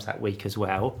couple of times that week as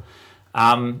well.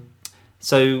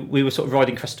 So we were sort of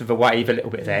riding crest of a wave a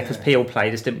little bit there because Peel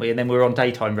played us, didn't we? And then we were on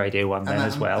daytime Radio 1 then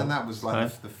as well. And that was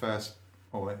like the first.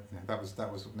 That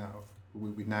was now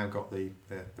we've now got the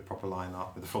proper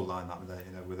lineup, with the full lineup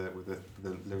there, with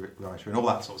the lyric writer and all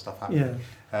that sort of stuff happening.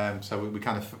 Yeah. So we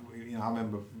kind of, I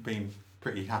remember being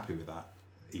pretty happy with that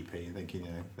EP and thinking,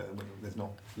 there's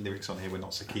not lyrics on here we're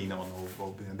not so keen on,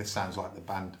 or this sounds like the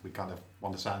band we kind of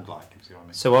want to sound like. You see what I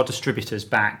mean? So our distributors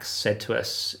back said to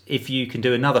us, if you can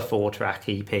do another 4-track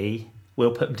EP,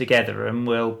 we'll put them together and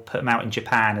we'll put them out in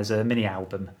Japan as a mini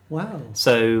album. Wow.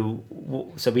 So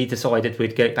we decided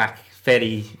we'd go back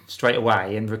fairly straight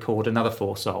away and record another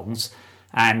 4 songs.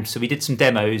 And so we did some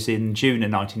demos in June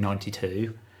of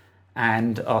 1992.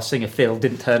 And our singer Phil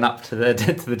didn't turn up to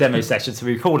the demo session, so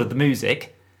we recorded the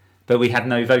music, but we had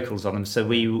no vocals on them. So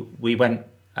we went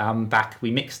back,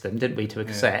 we mixed them, didn't we, to a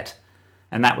cassette.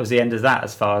 And that was the end of that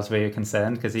as far as we were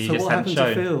concerned, because he just hadn't shown. So what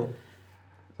happened to Phil?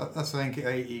 That's the thing.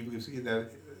 He was,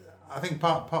 I think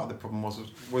part of the problem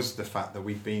was the fact that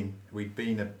we'd been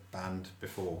a band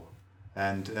before,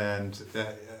 and I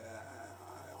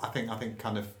think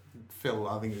kind of Phil.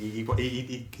 I think he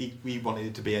wanted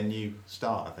it to be a new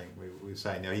start. I think we were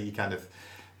saying, he kind of.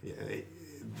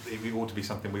 It ought to be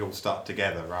something we all start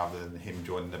together rather than him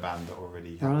joining the band that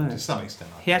already happened to some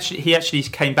extent. He actually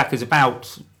came back as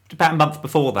about a month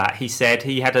before that. He said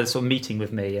he had a sort of meeting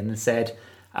with me and said,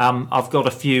 I've got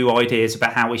a few ideas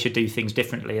about how we should do things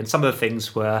differently, and some of the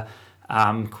things were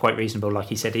quite reasonable. Like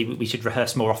he said, we should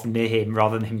rehearse more often near him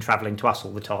rather than him travelling to us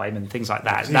all the time and things like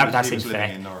that. That seems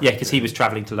fair. Because he was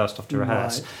travelling to Lowestoft to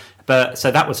rehearse. Right. But so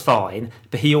that was fine.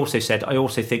 But he also said, I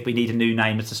also think we need a new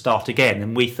name to start again.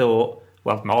 And we thought,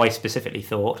 well, I specifically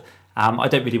thought, I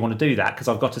don't really want to do that because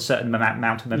I've got a certain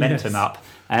amount of momentum up,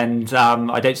 and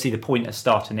I don't see the point of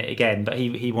starting it again. But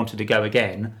he wanted to go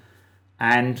again,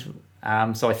 and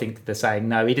So I think they're saying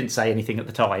no. He didn't say anything at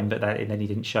the time, but then he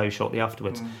didn't show shortly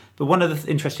afterwards. But one of the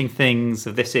interesting things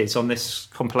of this is on this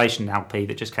compilation LP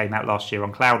that just came out last year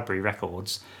on Cloudberry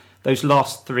Records. Those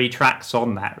last 3 tracks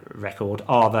on that record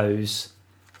are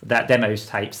that demos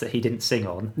tapes that he didn't sing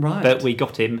on, Right. but we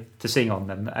got him to sing on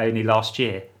them only last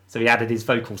year. So he added his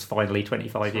vocals finally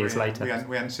 25 years later.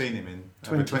 We hadn't seen him in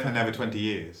 25. over 20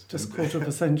 years. Just a quarter of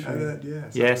a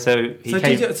century. So he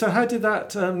came, So how did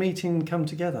that meeting come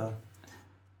together?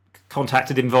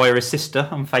 contacted him via his sister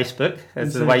on Facebook.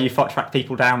 As the way you track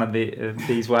people down on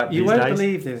these work You these won't days.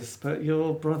 believe this, but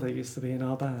your brother used to be in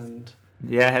our band.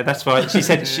 Yeah, that's right. She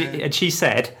said, she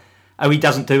said, "Oh, he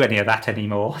doesn't do any of that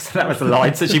anymore." So that was the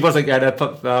line. So she wasn't going to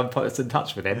put us in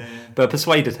touch with him, but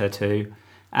persuaded her to.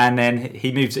 And then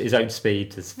he moves at his own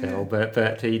speed, as Phil,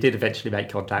 but he did eventually make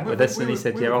contact with us, and he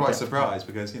said, we were I'll quite get-" surprised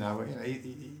because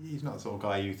he's not the sort of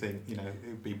guy you think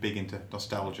would be big into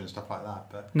nostalgia and stuff like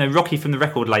that. But No, Rocky from the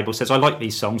record label says, "I like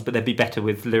these songs, but they'd be better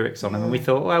with lyrics on them." And we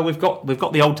thought, well, we've got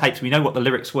the old tapes. We know what the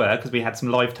lyrics were because we had some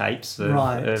live tapes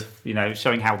of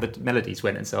showing how the melodies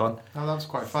went and so on. oh, that was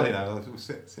quite funny. I was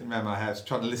sitting around my house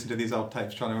trying to listen to these old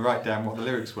tapes, trying to write down what the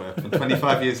lyrics were. And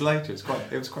 25 years later,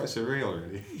 it was quite surreal,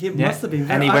 really. It must have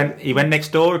been. And he went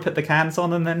next door and put the cans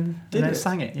on and then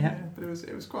sang it. Yeah. But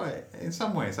it was quite, in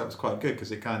some ways that was quite good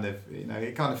because it kind of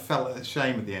felt a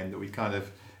shame at the end that we kind of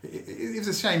it was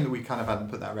a shame that we kind of hadn't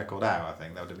put that record out. I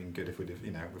think that would have been good if we'd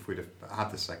have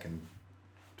had the second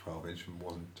 12-inch and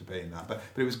wasn't to be in that. But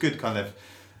it was good kind of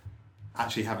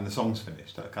actually having the songs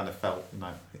finished. That kind of felt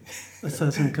a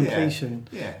certain completion.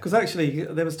 Yeah. Because actually,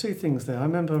 there was 2 things there. I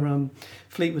remember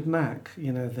Fleetwood Mac,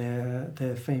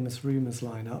 their famous Rumours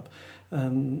lineup.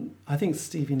 I think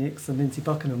Stevie Nicks and Lindsey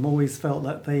Buckingham always felt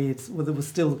that they were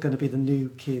still going to be the new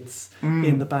kids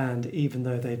in the band, even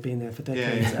though they'd been there for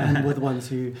decades and were the ones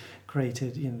who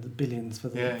created the billions for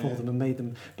them and made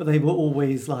them. But they were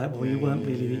always like, well, you weren't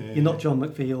really, you're not John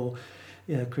McVie or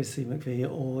Chris C. McVie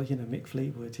or Mick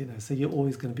Fleetwood, so you're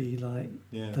always going to be like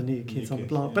the new kids on the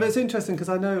block. But it's interesting because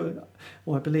I know,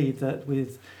 or I believe that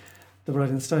with the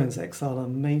Rolling Stones, Exile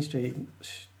on Main Street,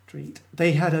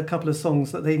 they had a couple of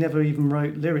songs that they never even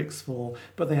wrote lyrics for,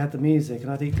 but they had the music. And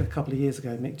I think a couple of years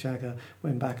ago, Mick Jagger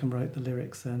went back and wrote the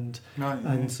lyrics and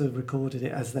sort of recorded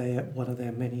it as one of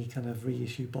their many kind of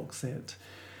reissue box set,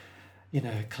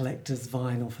 collector's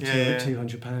vinyl for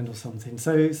 £200 or something.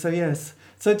 So yes.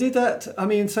 So did that? I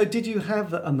mean, so did you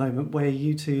have a moment where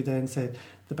you two then said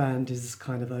the band is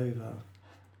kind of over?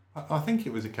 I think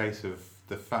it was a case of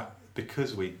the fact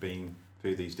because we'd been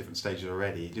through these different stages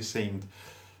already. It just seemed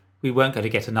we weren't going to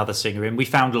get another singer in. We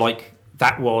found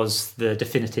that was the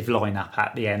definitive lineup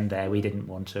at the end there. We didn't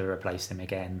want to replace them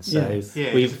again. So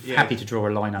we're happy to draw a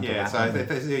line under that. So it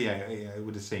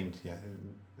would have seemed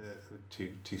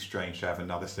too strange to have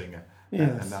another singer.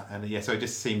 Yes. So it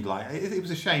just seemed like it was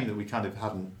a shame that we kind of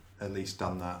hadn't at least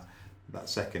done that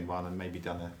second one and maybe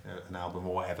done an album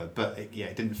or whatever. But it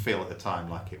didn't feel at the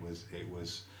time like it was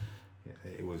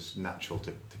natural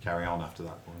to carry on after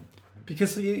that point.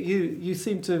 Because you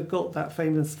seem to have got that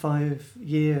famous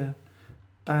 5-year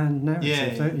band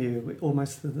narrative, don't you?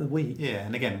 Almost the week. Yeah,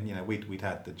 and again, we'd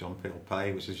had the John Peel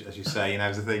play, which is, as you say,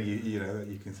 is the thing.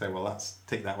 You can say, well, let's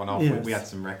tick that one off. Yes. We had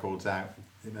some records out,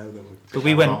 But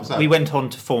we went on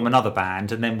to form another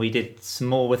band, and then we did some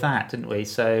more with that, didn't we?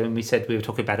 So, and we said we were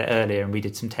talking about it earlier, and we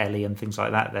did some telly and things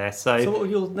like that there. So what were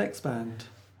your next band?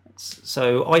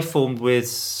 So I formed with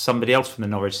somebody else from the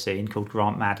Norwich scene called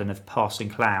Grant Madden of Passing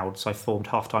Clouds. I formed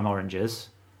Halftime Oranges,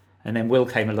 and then Will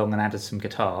came along and added some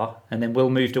guitar, and then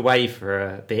Will moved away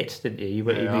for a bit, didn't you? You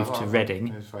moved to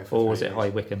Reading, or was it High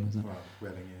Wycombe? Wasn't it? Well,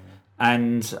 Reading,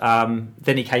 And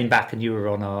then he came back, and you were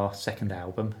on our second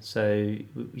album. So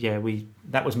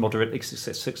that was moderately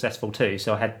successful too.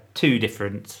 So I had 2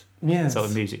 different sort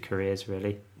of music careers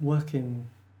really. Working.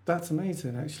 That's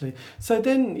amazing, actually. So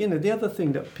then, the other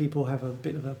thing that people have a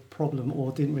bit of a problem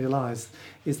or didn't realise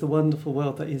is the wonderful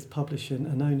world that is publishing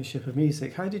and ownership of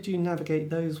music. How did you navigate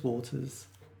those waters?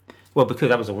 Well, because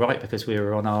that was all right because we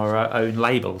were on our own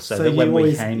label. So that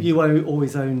you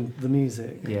always owned the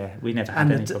music. Yeah, we never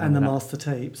had any problem and the with that. master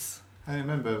tapes. I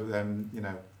remember,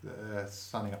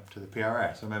 signing up to the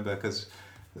PRS. I remember because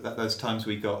those times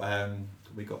we got the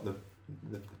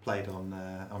played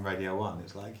on Radio 1.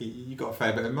 It's like you got a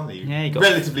fair bit of money. Yeah,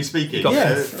 relatively speaking. You got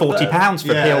 £40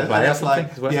 for a PL player or something.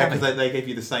 Because they gave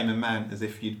you the same amount as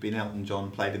if you'd been Elton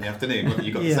John played in the afternoon.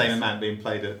 You got the same amount being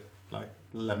played at like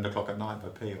 11 o'clock at night by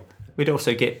Peel. We'd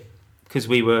also get, because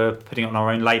we were putting it on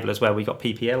our own label as well, we got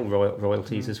PPL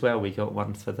royalties as well. We got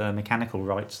one for the mechanical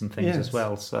rights and things as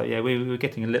well. So we were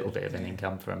getting a little bit of an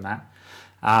income from that.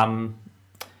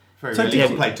 Very So rarely did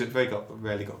got you- paid to,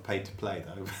 rarely got paid to play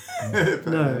though. But,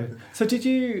 No. So did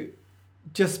you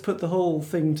just put the whole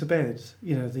thing to bed?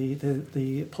 You know,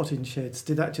 the potting sheds.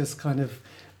 Did that just kind of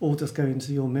all just go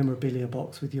into your memorabilia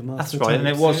box with your master That's right, and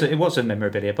tapes? it was a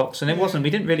memorabilia box, and it wasn't.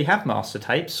 We didn't really have master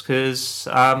tapes because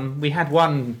we had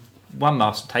one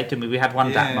master tape, didn't we? We had one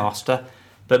Yeah. DAT master,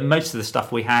 but most of the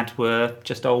stuff we had were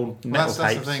just old metal that's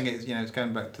tapes. the thing. It's it's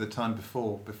going back to the time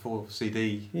before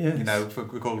CD. Yes. For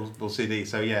recordable CD.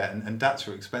 So yeah, and DATs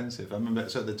were expensive. I remember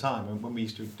so at the time when we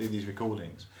used to do these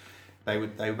recordings, they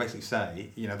would basically say,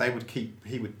 he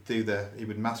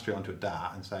would master it onto a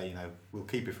DAT and say, we'll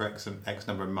keep it for X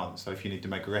number of months. So if you need to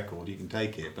make a record, you can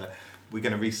take it, but we're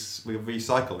going to we'll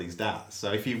recycle these DATs.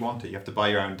 So if you want it, you have to buy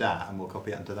your own DAT, and we'll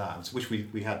copy it onto that, which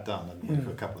we had done for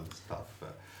a couple of the stuff.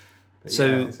 But So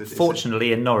yeah,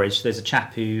 fortunately, in Norwich, there's a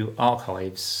chap who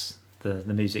archives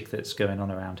the music that's going on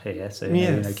around here. So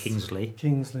Yes. Kingsley.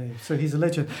 Kingsley. So he's a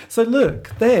legend. So look,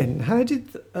 then, how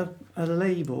did a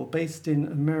label based in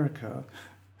America,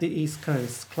 the East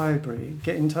Coast, Cloudberry,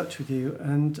 get in touch with you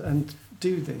and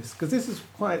do this? Because this is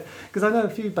because I know a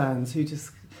few bands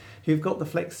who've got the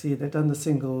flexi, they've done the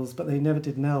singles, but they never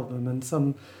did an album, and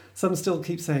some still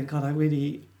keep saying, God,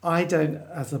 I don't,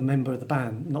 as a member of the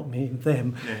band, not me,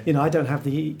 them, Yeah. I don't have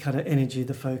the kind of energy,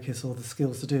 the focus, or the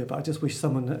skills to do it, but I just wish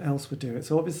someone else would do it.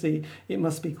 So obviously it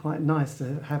must be quite nice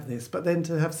to have this, but then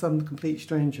to have some complete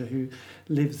stranger who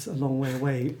lives a long way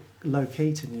away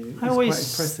locating you is quite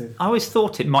impressive. I always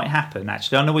thought it might happen,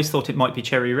 actually. I always thought it might be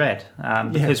Cherry Red,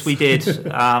 because Yes. we did...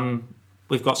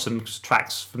 we've got some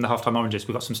tracks from the Halftime Oranges.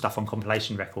 We've got some stuff on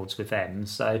compilation records with them.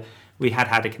 So we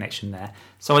had a connection there.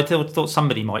 So I thought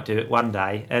somebody might do it one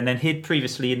day. And then he'd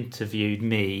previously interviewed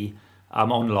me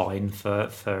online for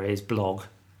his blog,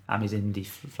 his indie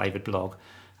flavoured blog.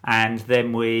 And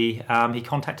then he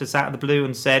contacted us out of the blue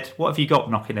and said, what have you got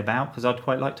knocking about? Because I'd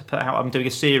quite like to put out... I'm doing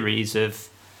a series of,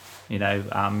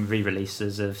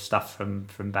 re-releases of stuff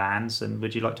from bands, and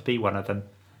would you like to be one of them?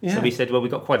 Yeah. So we said, well,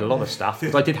 we've got quite a lot of stuff,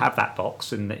 because I did have that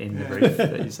box in the roof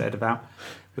that you said about,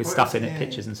 with stuff in it,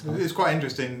 pictures and stuff. It's quite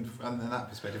interesting from that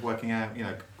perspective, working out,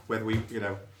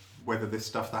 whether this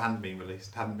stuff that hadn't been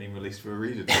released for a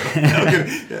reason.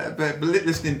 but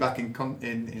listening back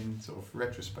in sort of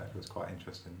retrospect was quite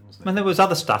interesting, wasn't it? And there was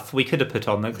other stuff we could have put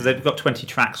on there, because they've got 20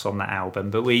 tracks on that album,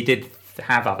 but we did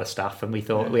have other stuff, and we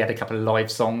thought we had a couple of live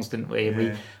songs, didn't we? And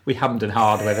Yeah. we hummed and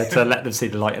hard whether to let them see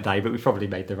the light of day, but we probably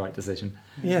made the right decision.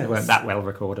 Yes. They weren't that well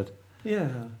recorded. Yeah.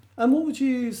 And what would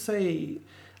you say...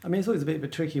 I mean, it's always a bit of a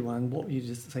tricky one, what would you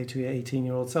just say to your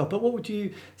 18-year-old self, but what would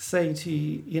you say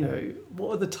to, what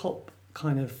are the top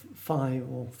kind of 5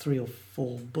 or 3 or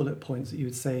 4 bullet points that you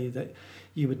would say that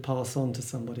you would pass on to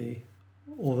somebody?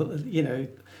 Or,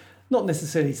 not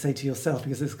necessarily say to yourself,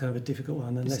 because it's kind of a difficult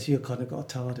one, unless you've kind of got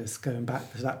a TARDIS going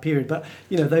back to that period. But,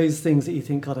 those things that you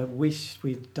think, God, I wish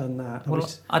we'd done that. Well,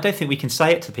 I don't think we can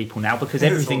say it to people now, because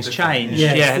everything's all different. changed.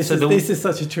 Yes, so this is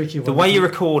such a tricky one. the way you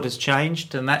record has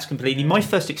changed, and that's completely... My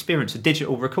first experience of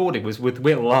digital recording was with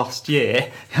Will last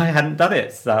year. I hadn't done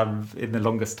it in the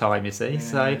longest time, you see.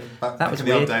 So that was in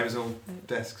the weird. old day, it was all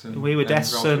desks and... We were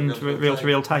desks and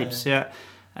reel-to-reel tapes, yeah.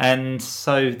 And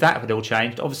so that had all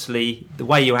changed. Obviously, the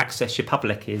way you access your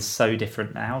public is so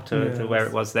different now to where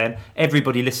it was then.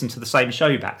 Everybody listened to the same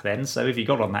show back then, so if you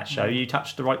got on that show, you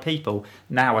touched the right people.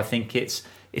 Now I think it's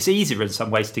easier in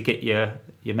some ways to get your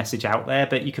message out there,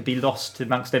 but you could be lost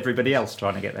amongst everybody else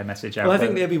trying to get their message out. Well, I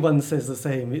think everyone says the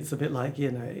same. It's a bit like,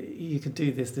 you can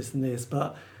do this, this and this,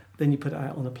 but then you put it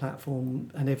out on a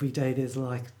platform, and every day there's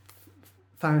like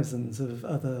thousands of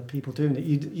other people doing it.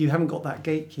 You haven't got that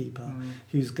gatekeeper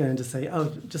who's going to say,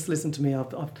 oh, just listen to me,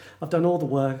 I've done all the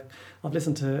work, I've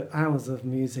listened to hours of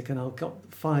music, and I've got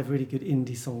 5 really good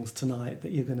indie songs tonight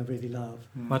that you're going to really love.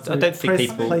 Well, So I don't think press,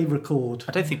 people... play, record.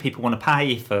 I don't think people want to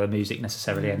pay for music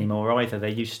necessarily animiore either. They're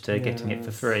used to getting it for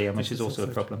free, and which is also a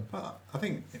problem. Well, I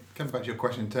think it comes back to your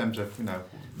question in terms of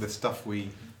the stuff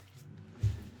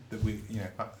that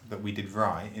we did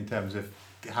right in terms of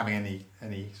having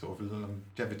any sort of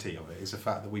longevity of it is the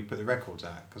fact that we put the records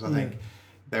out, because I think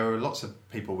there were lots of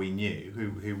people we knew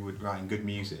who were writing good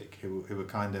music who were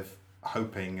kind of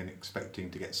hoping and expecting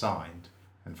to get signed,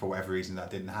 and for whatever reason that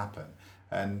didn't happen,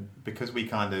 and because we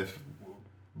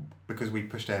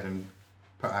pushed ahead and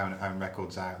put our own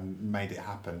records out and made it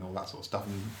happen and all that sort of stuff,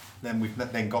 and then we've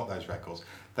then got those records,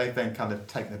 they've then kind of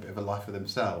taken a bit of a life for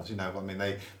themselves.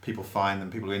 People find them,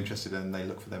 people are interested in them, they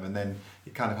look for them, and then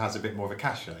it kind of has a bit more of a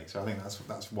cachet. So I think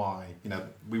that's why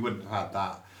we wouldn't have had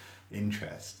that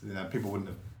interest. People wouldn't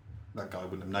have, that guy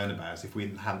wouldn't have known about us if we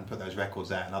hadn't put those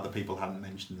records out and other people hadn't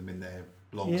mentioned them in their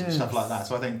blogs and stuff like that.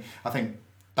 So I think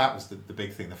that was the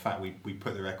big thing. The fact we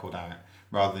put the record out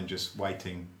rather than just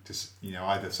waiting to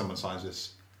either someone signs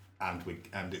us and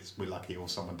we're lucky, or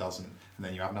someone doesn't, and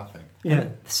then you have nothing. Yeah.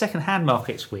 The second-hand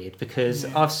market's weird because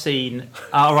I've seen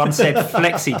our unsaid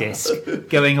flexi disc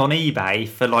going on eBay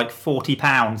for like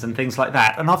 £40 and things like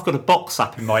that, and I've got a box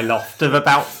up in my loft of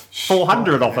about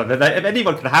 400 of them. If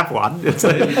anyone could have one, you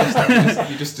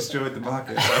just destroyed the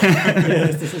market.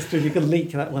 Yes, this is true. You can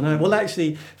leak that one out. Well,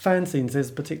 actually, Fanzines, there's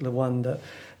a particular one that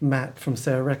Matt from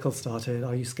Sarah Records started.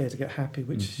 Are You Scared to Get Happy?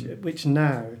 Which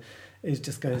now is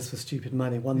just goes for stupid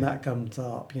money. When that comes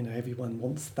up, everyone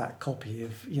wants that copy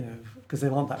of, because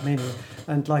there aren't that many.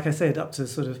 And like I said, up to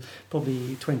sort of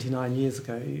probably 29 years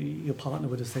ago, your partner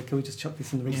would have said, can we just chuck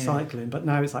this in the recycling? But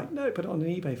now it's like, no, put it on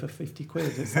eBay for 50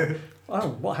 quid. It's like,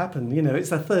 oh, what happened?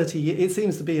 It's a 30-year, it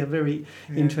seems to be a very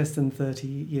interesting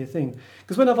 30-year thing.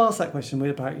 Because when I've asked that question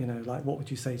about, like, what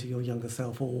would you say to your younger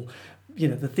self, or,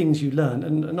 the things you learn,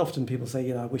 and often people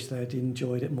say, I wish they'd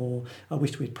enjoyed it more, I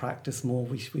wish we'd practiced more,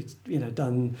 wish we'd,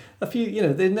 done a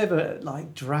few, they're never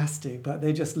like drastic, but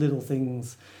they're just little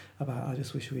things about, I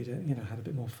just wish we'd, had a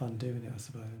bit more fun doing it, I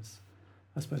suppose.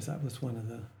 I suppose that was one of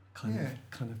the kind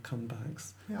of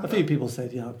comebacks. A few people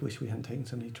said, I wish we hadn't taken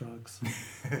so many drugs.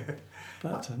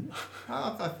 But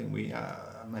I think we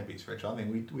maybe it's Rich. I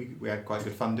think we had quite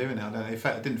good fun doing it. I don't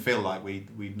know. It didn't feel like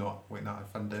we'd not had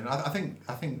fun doing it. I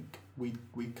think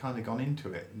we kind of gone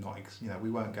into it we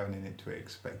weren't going into it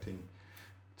expecting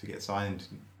to get signed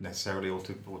necessarily or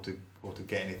to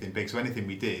get anything big. So anything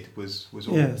we did was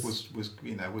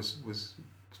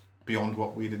beyond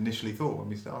what we'd initially thought when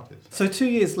we started. So 2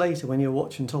 years later, when you're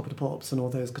watching Top of the Pops and all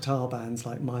those guitar bands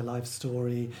like My Life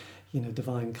Story,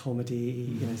 Divine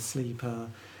Comedy, Sleeper,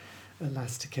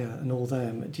 Elastica and all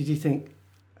them, did you think,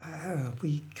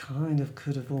 we kind of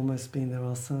could have almost been there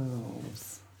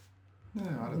ourselves? No,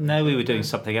 I don't No, we were doing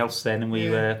something else then, and we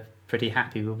were pretty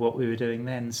happy with what we were doing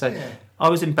then. So I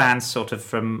was in bands sort of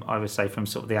from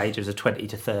sort of the ages of 20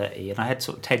 to 30, and I had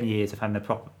sort of 10 years of having a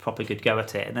proper good go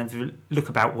at it. And then if you look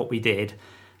about what we did,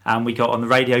 we got on the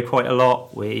radio quite a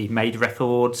lot, we made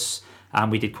records,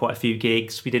 we did quite a few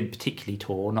gigs. We didn't particularly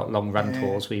tour, not long run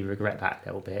tours, we regret that a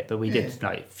little bit, but we did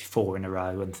like 4 in a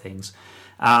row and things.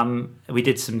 We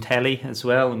did some telly as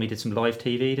well, and we did some live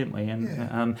TV, didn't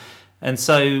we? And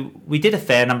so we did a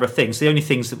fair number of things. The only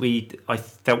things that I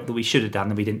felt that we should have done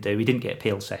that we didn't do, we didn't get a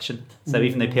Peel session. So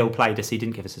even though Peel played us, he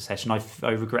didn't give us a session. I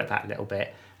regret that a little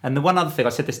bit. And the one other thing, I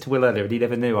said this to Will earlier, and he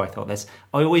never knew, I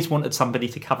always wanted somebody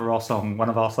to cover one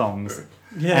of our songs.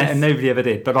 Yes. And nobody ever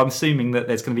did. But I'm assuming that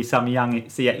there's going to be some young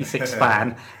C86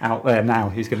 fan out there now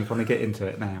who's going to want to get into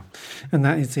it now. And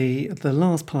that is the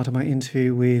last part of my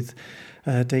interview with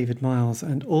David Miles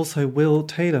and also Will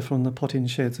Taylor from the Potting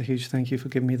Sheds. A huge thank you for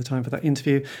giving me the time for that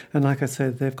interview. And like I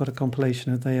said, they've got a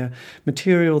compilation of their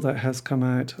material that has come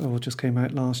out or just came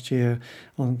out last year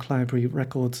on Cloudberry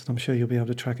Records. I'm sure you'll be able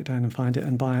to track it down and find it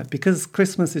and buy it because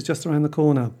Christmas is just around the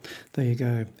corner. There you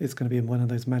go. It's going to be one of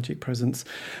those magic presents.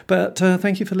 But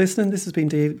thank you for listening. This has been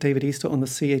David Easter on the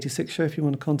C86 show. If you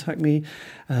want to contact me,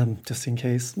 just in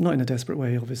case, not in a desperate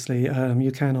way, obviously,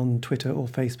 you can on Twitter or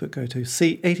Facebook. Go to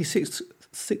C86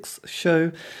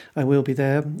 show. I will be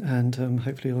there, and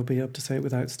hopefully I'll be able to say it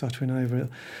without stuttering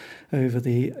over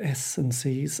the S and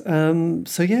C's.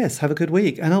 So yes, have a good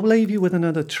week, and I'll leave you with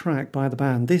another track by the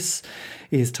band. This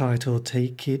is titled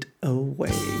Take It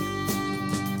Away.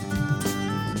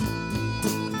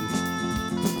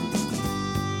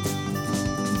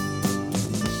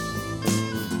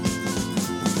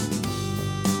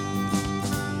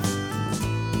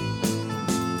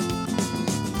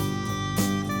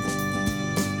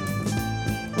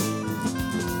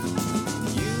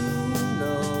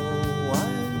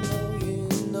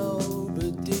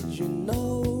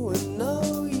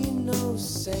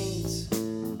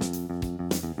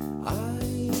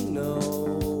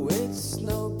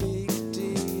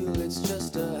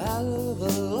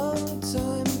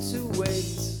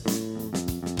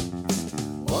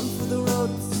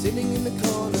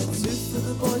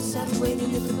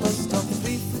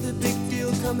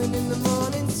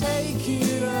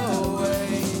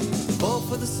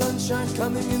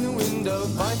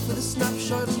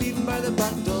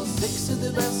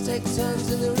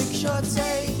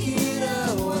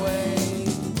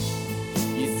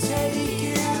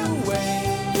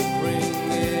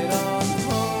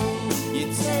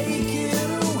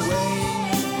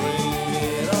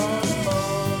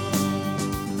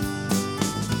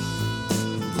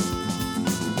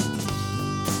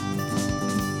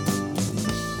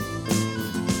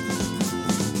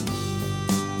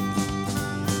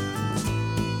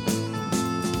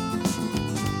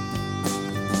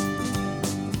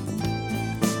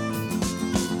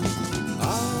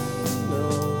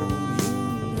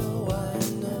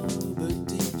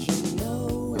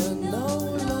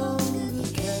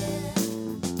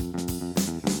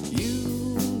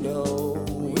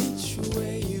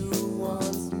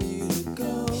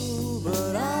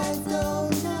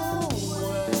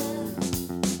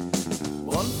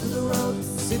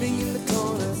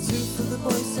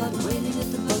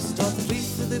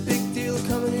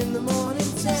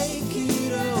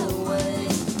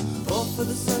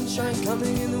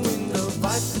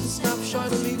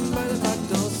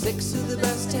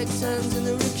 sands and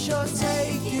the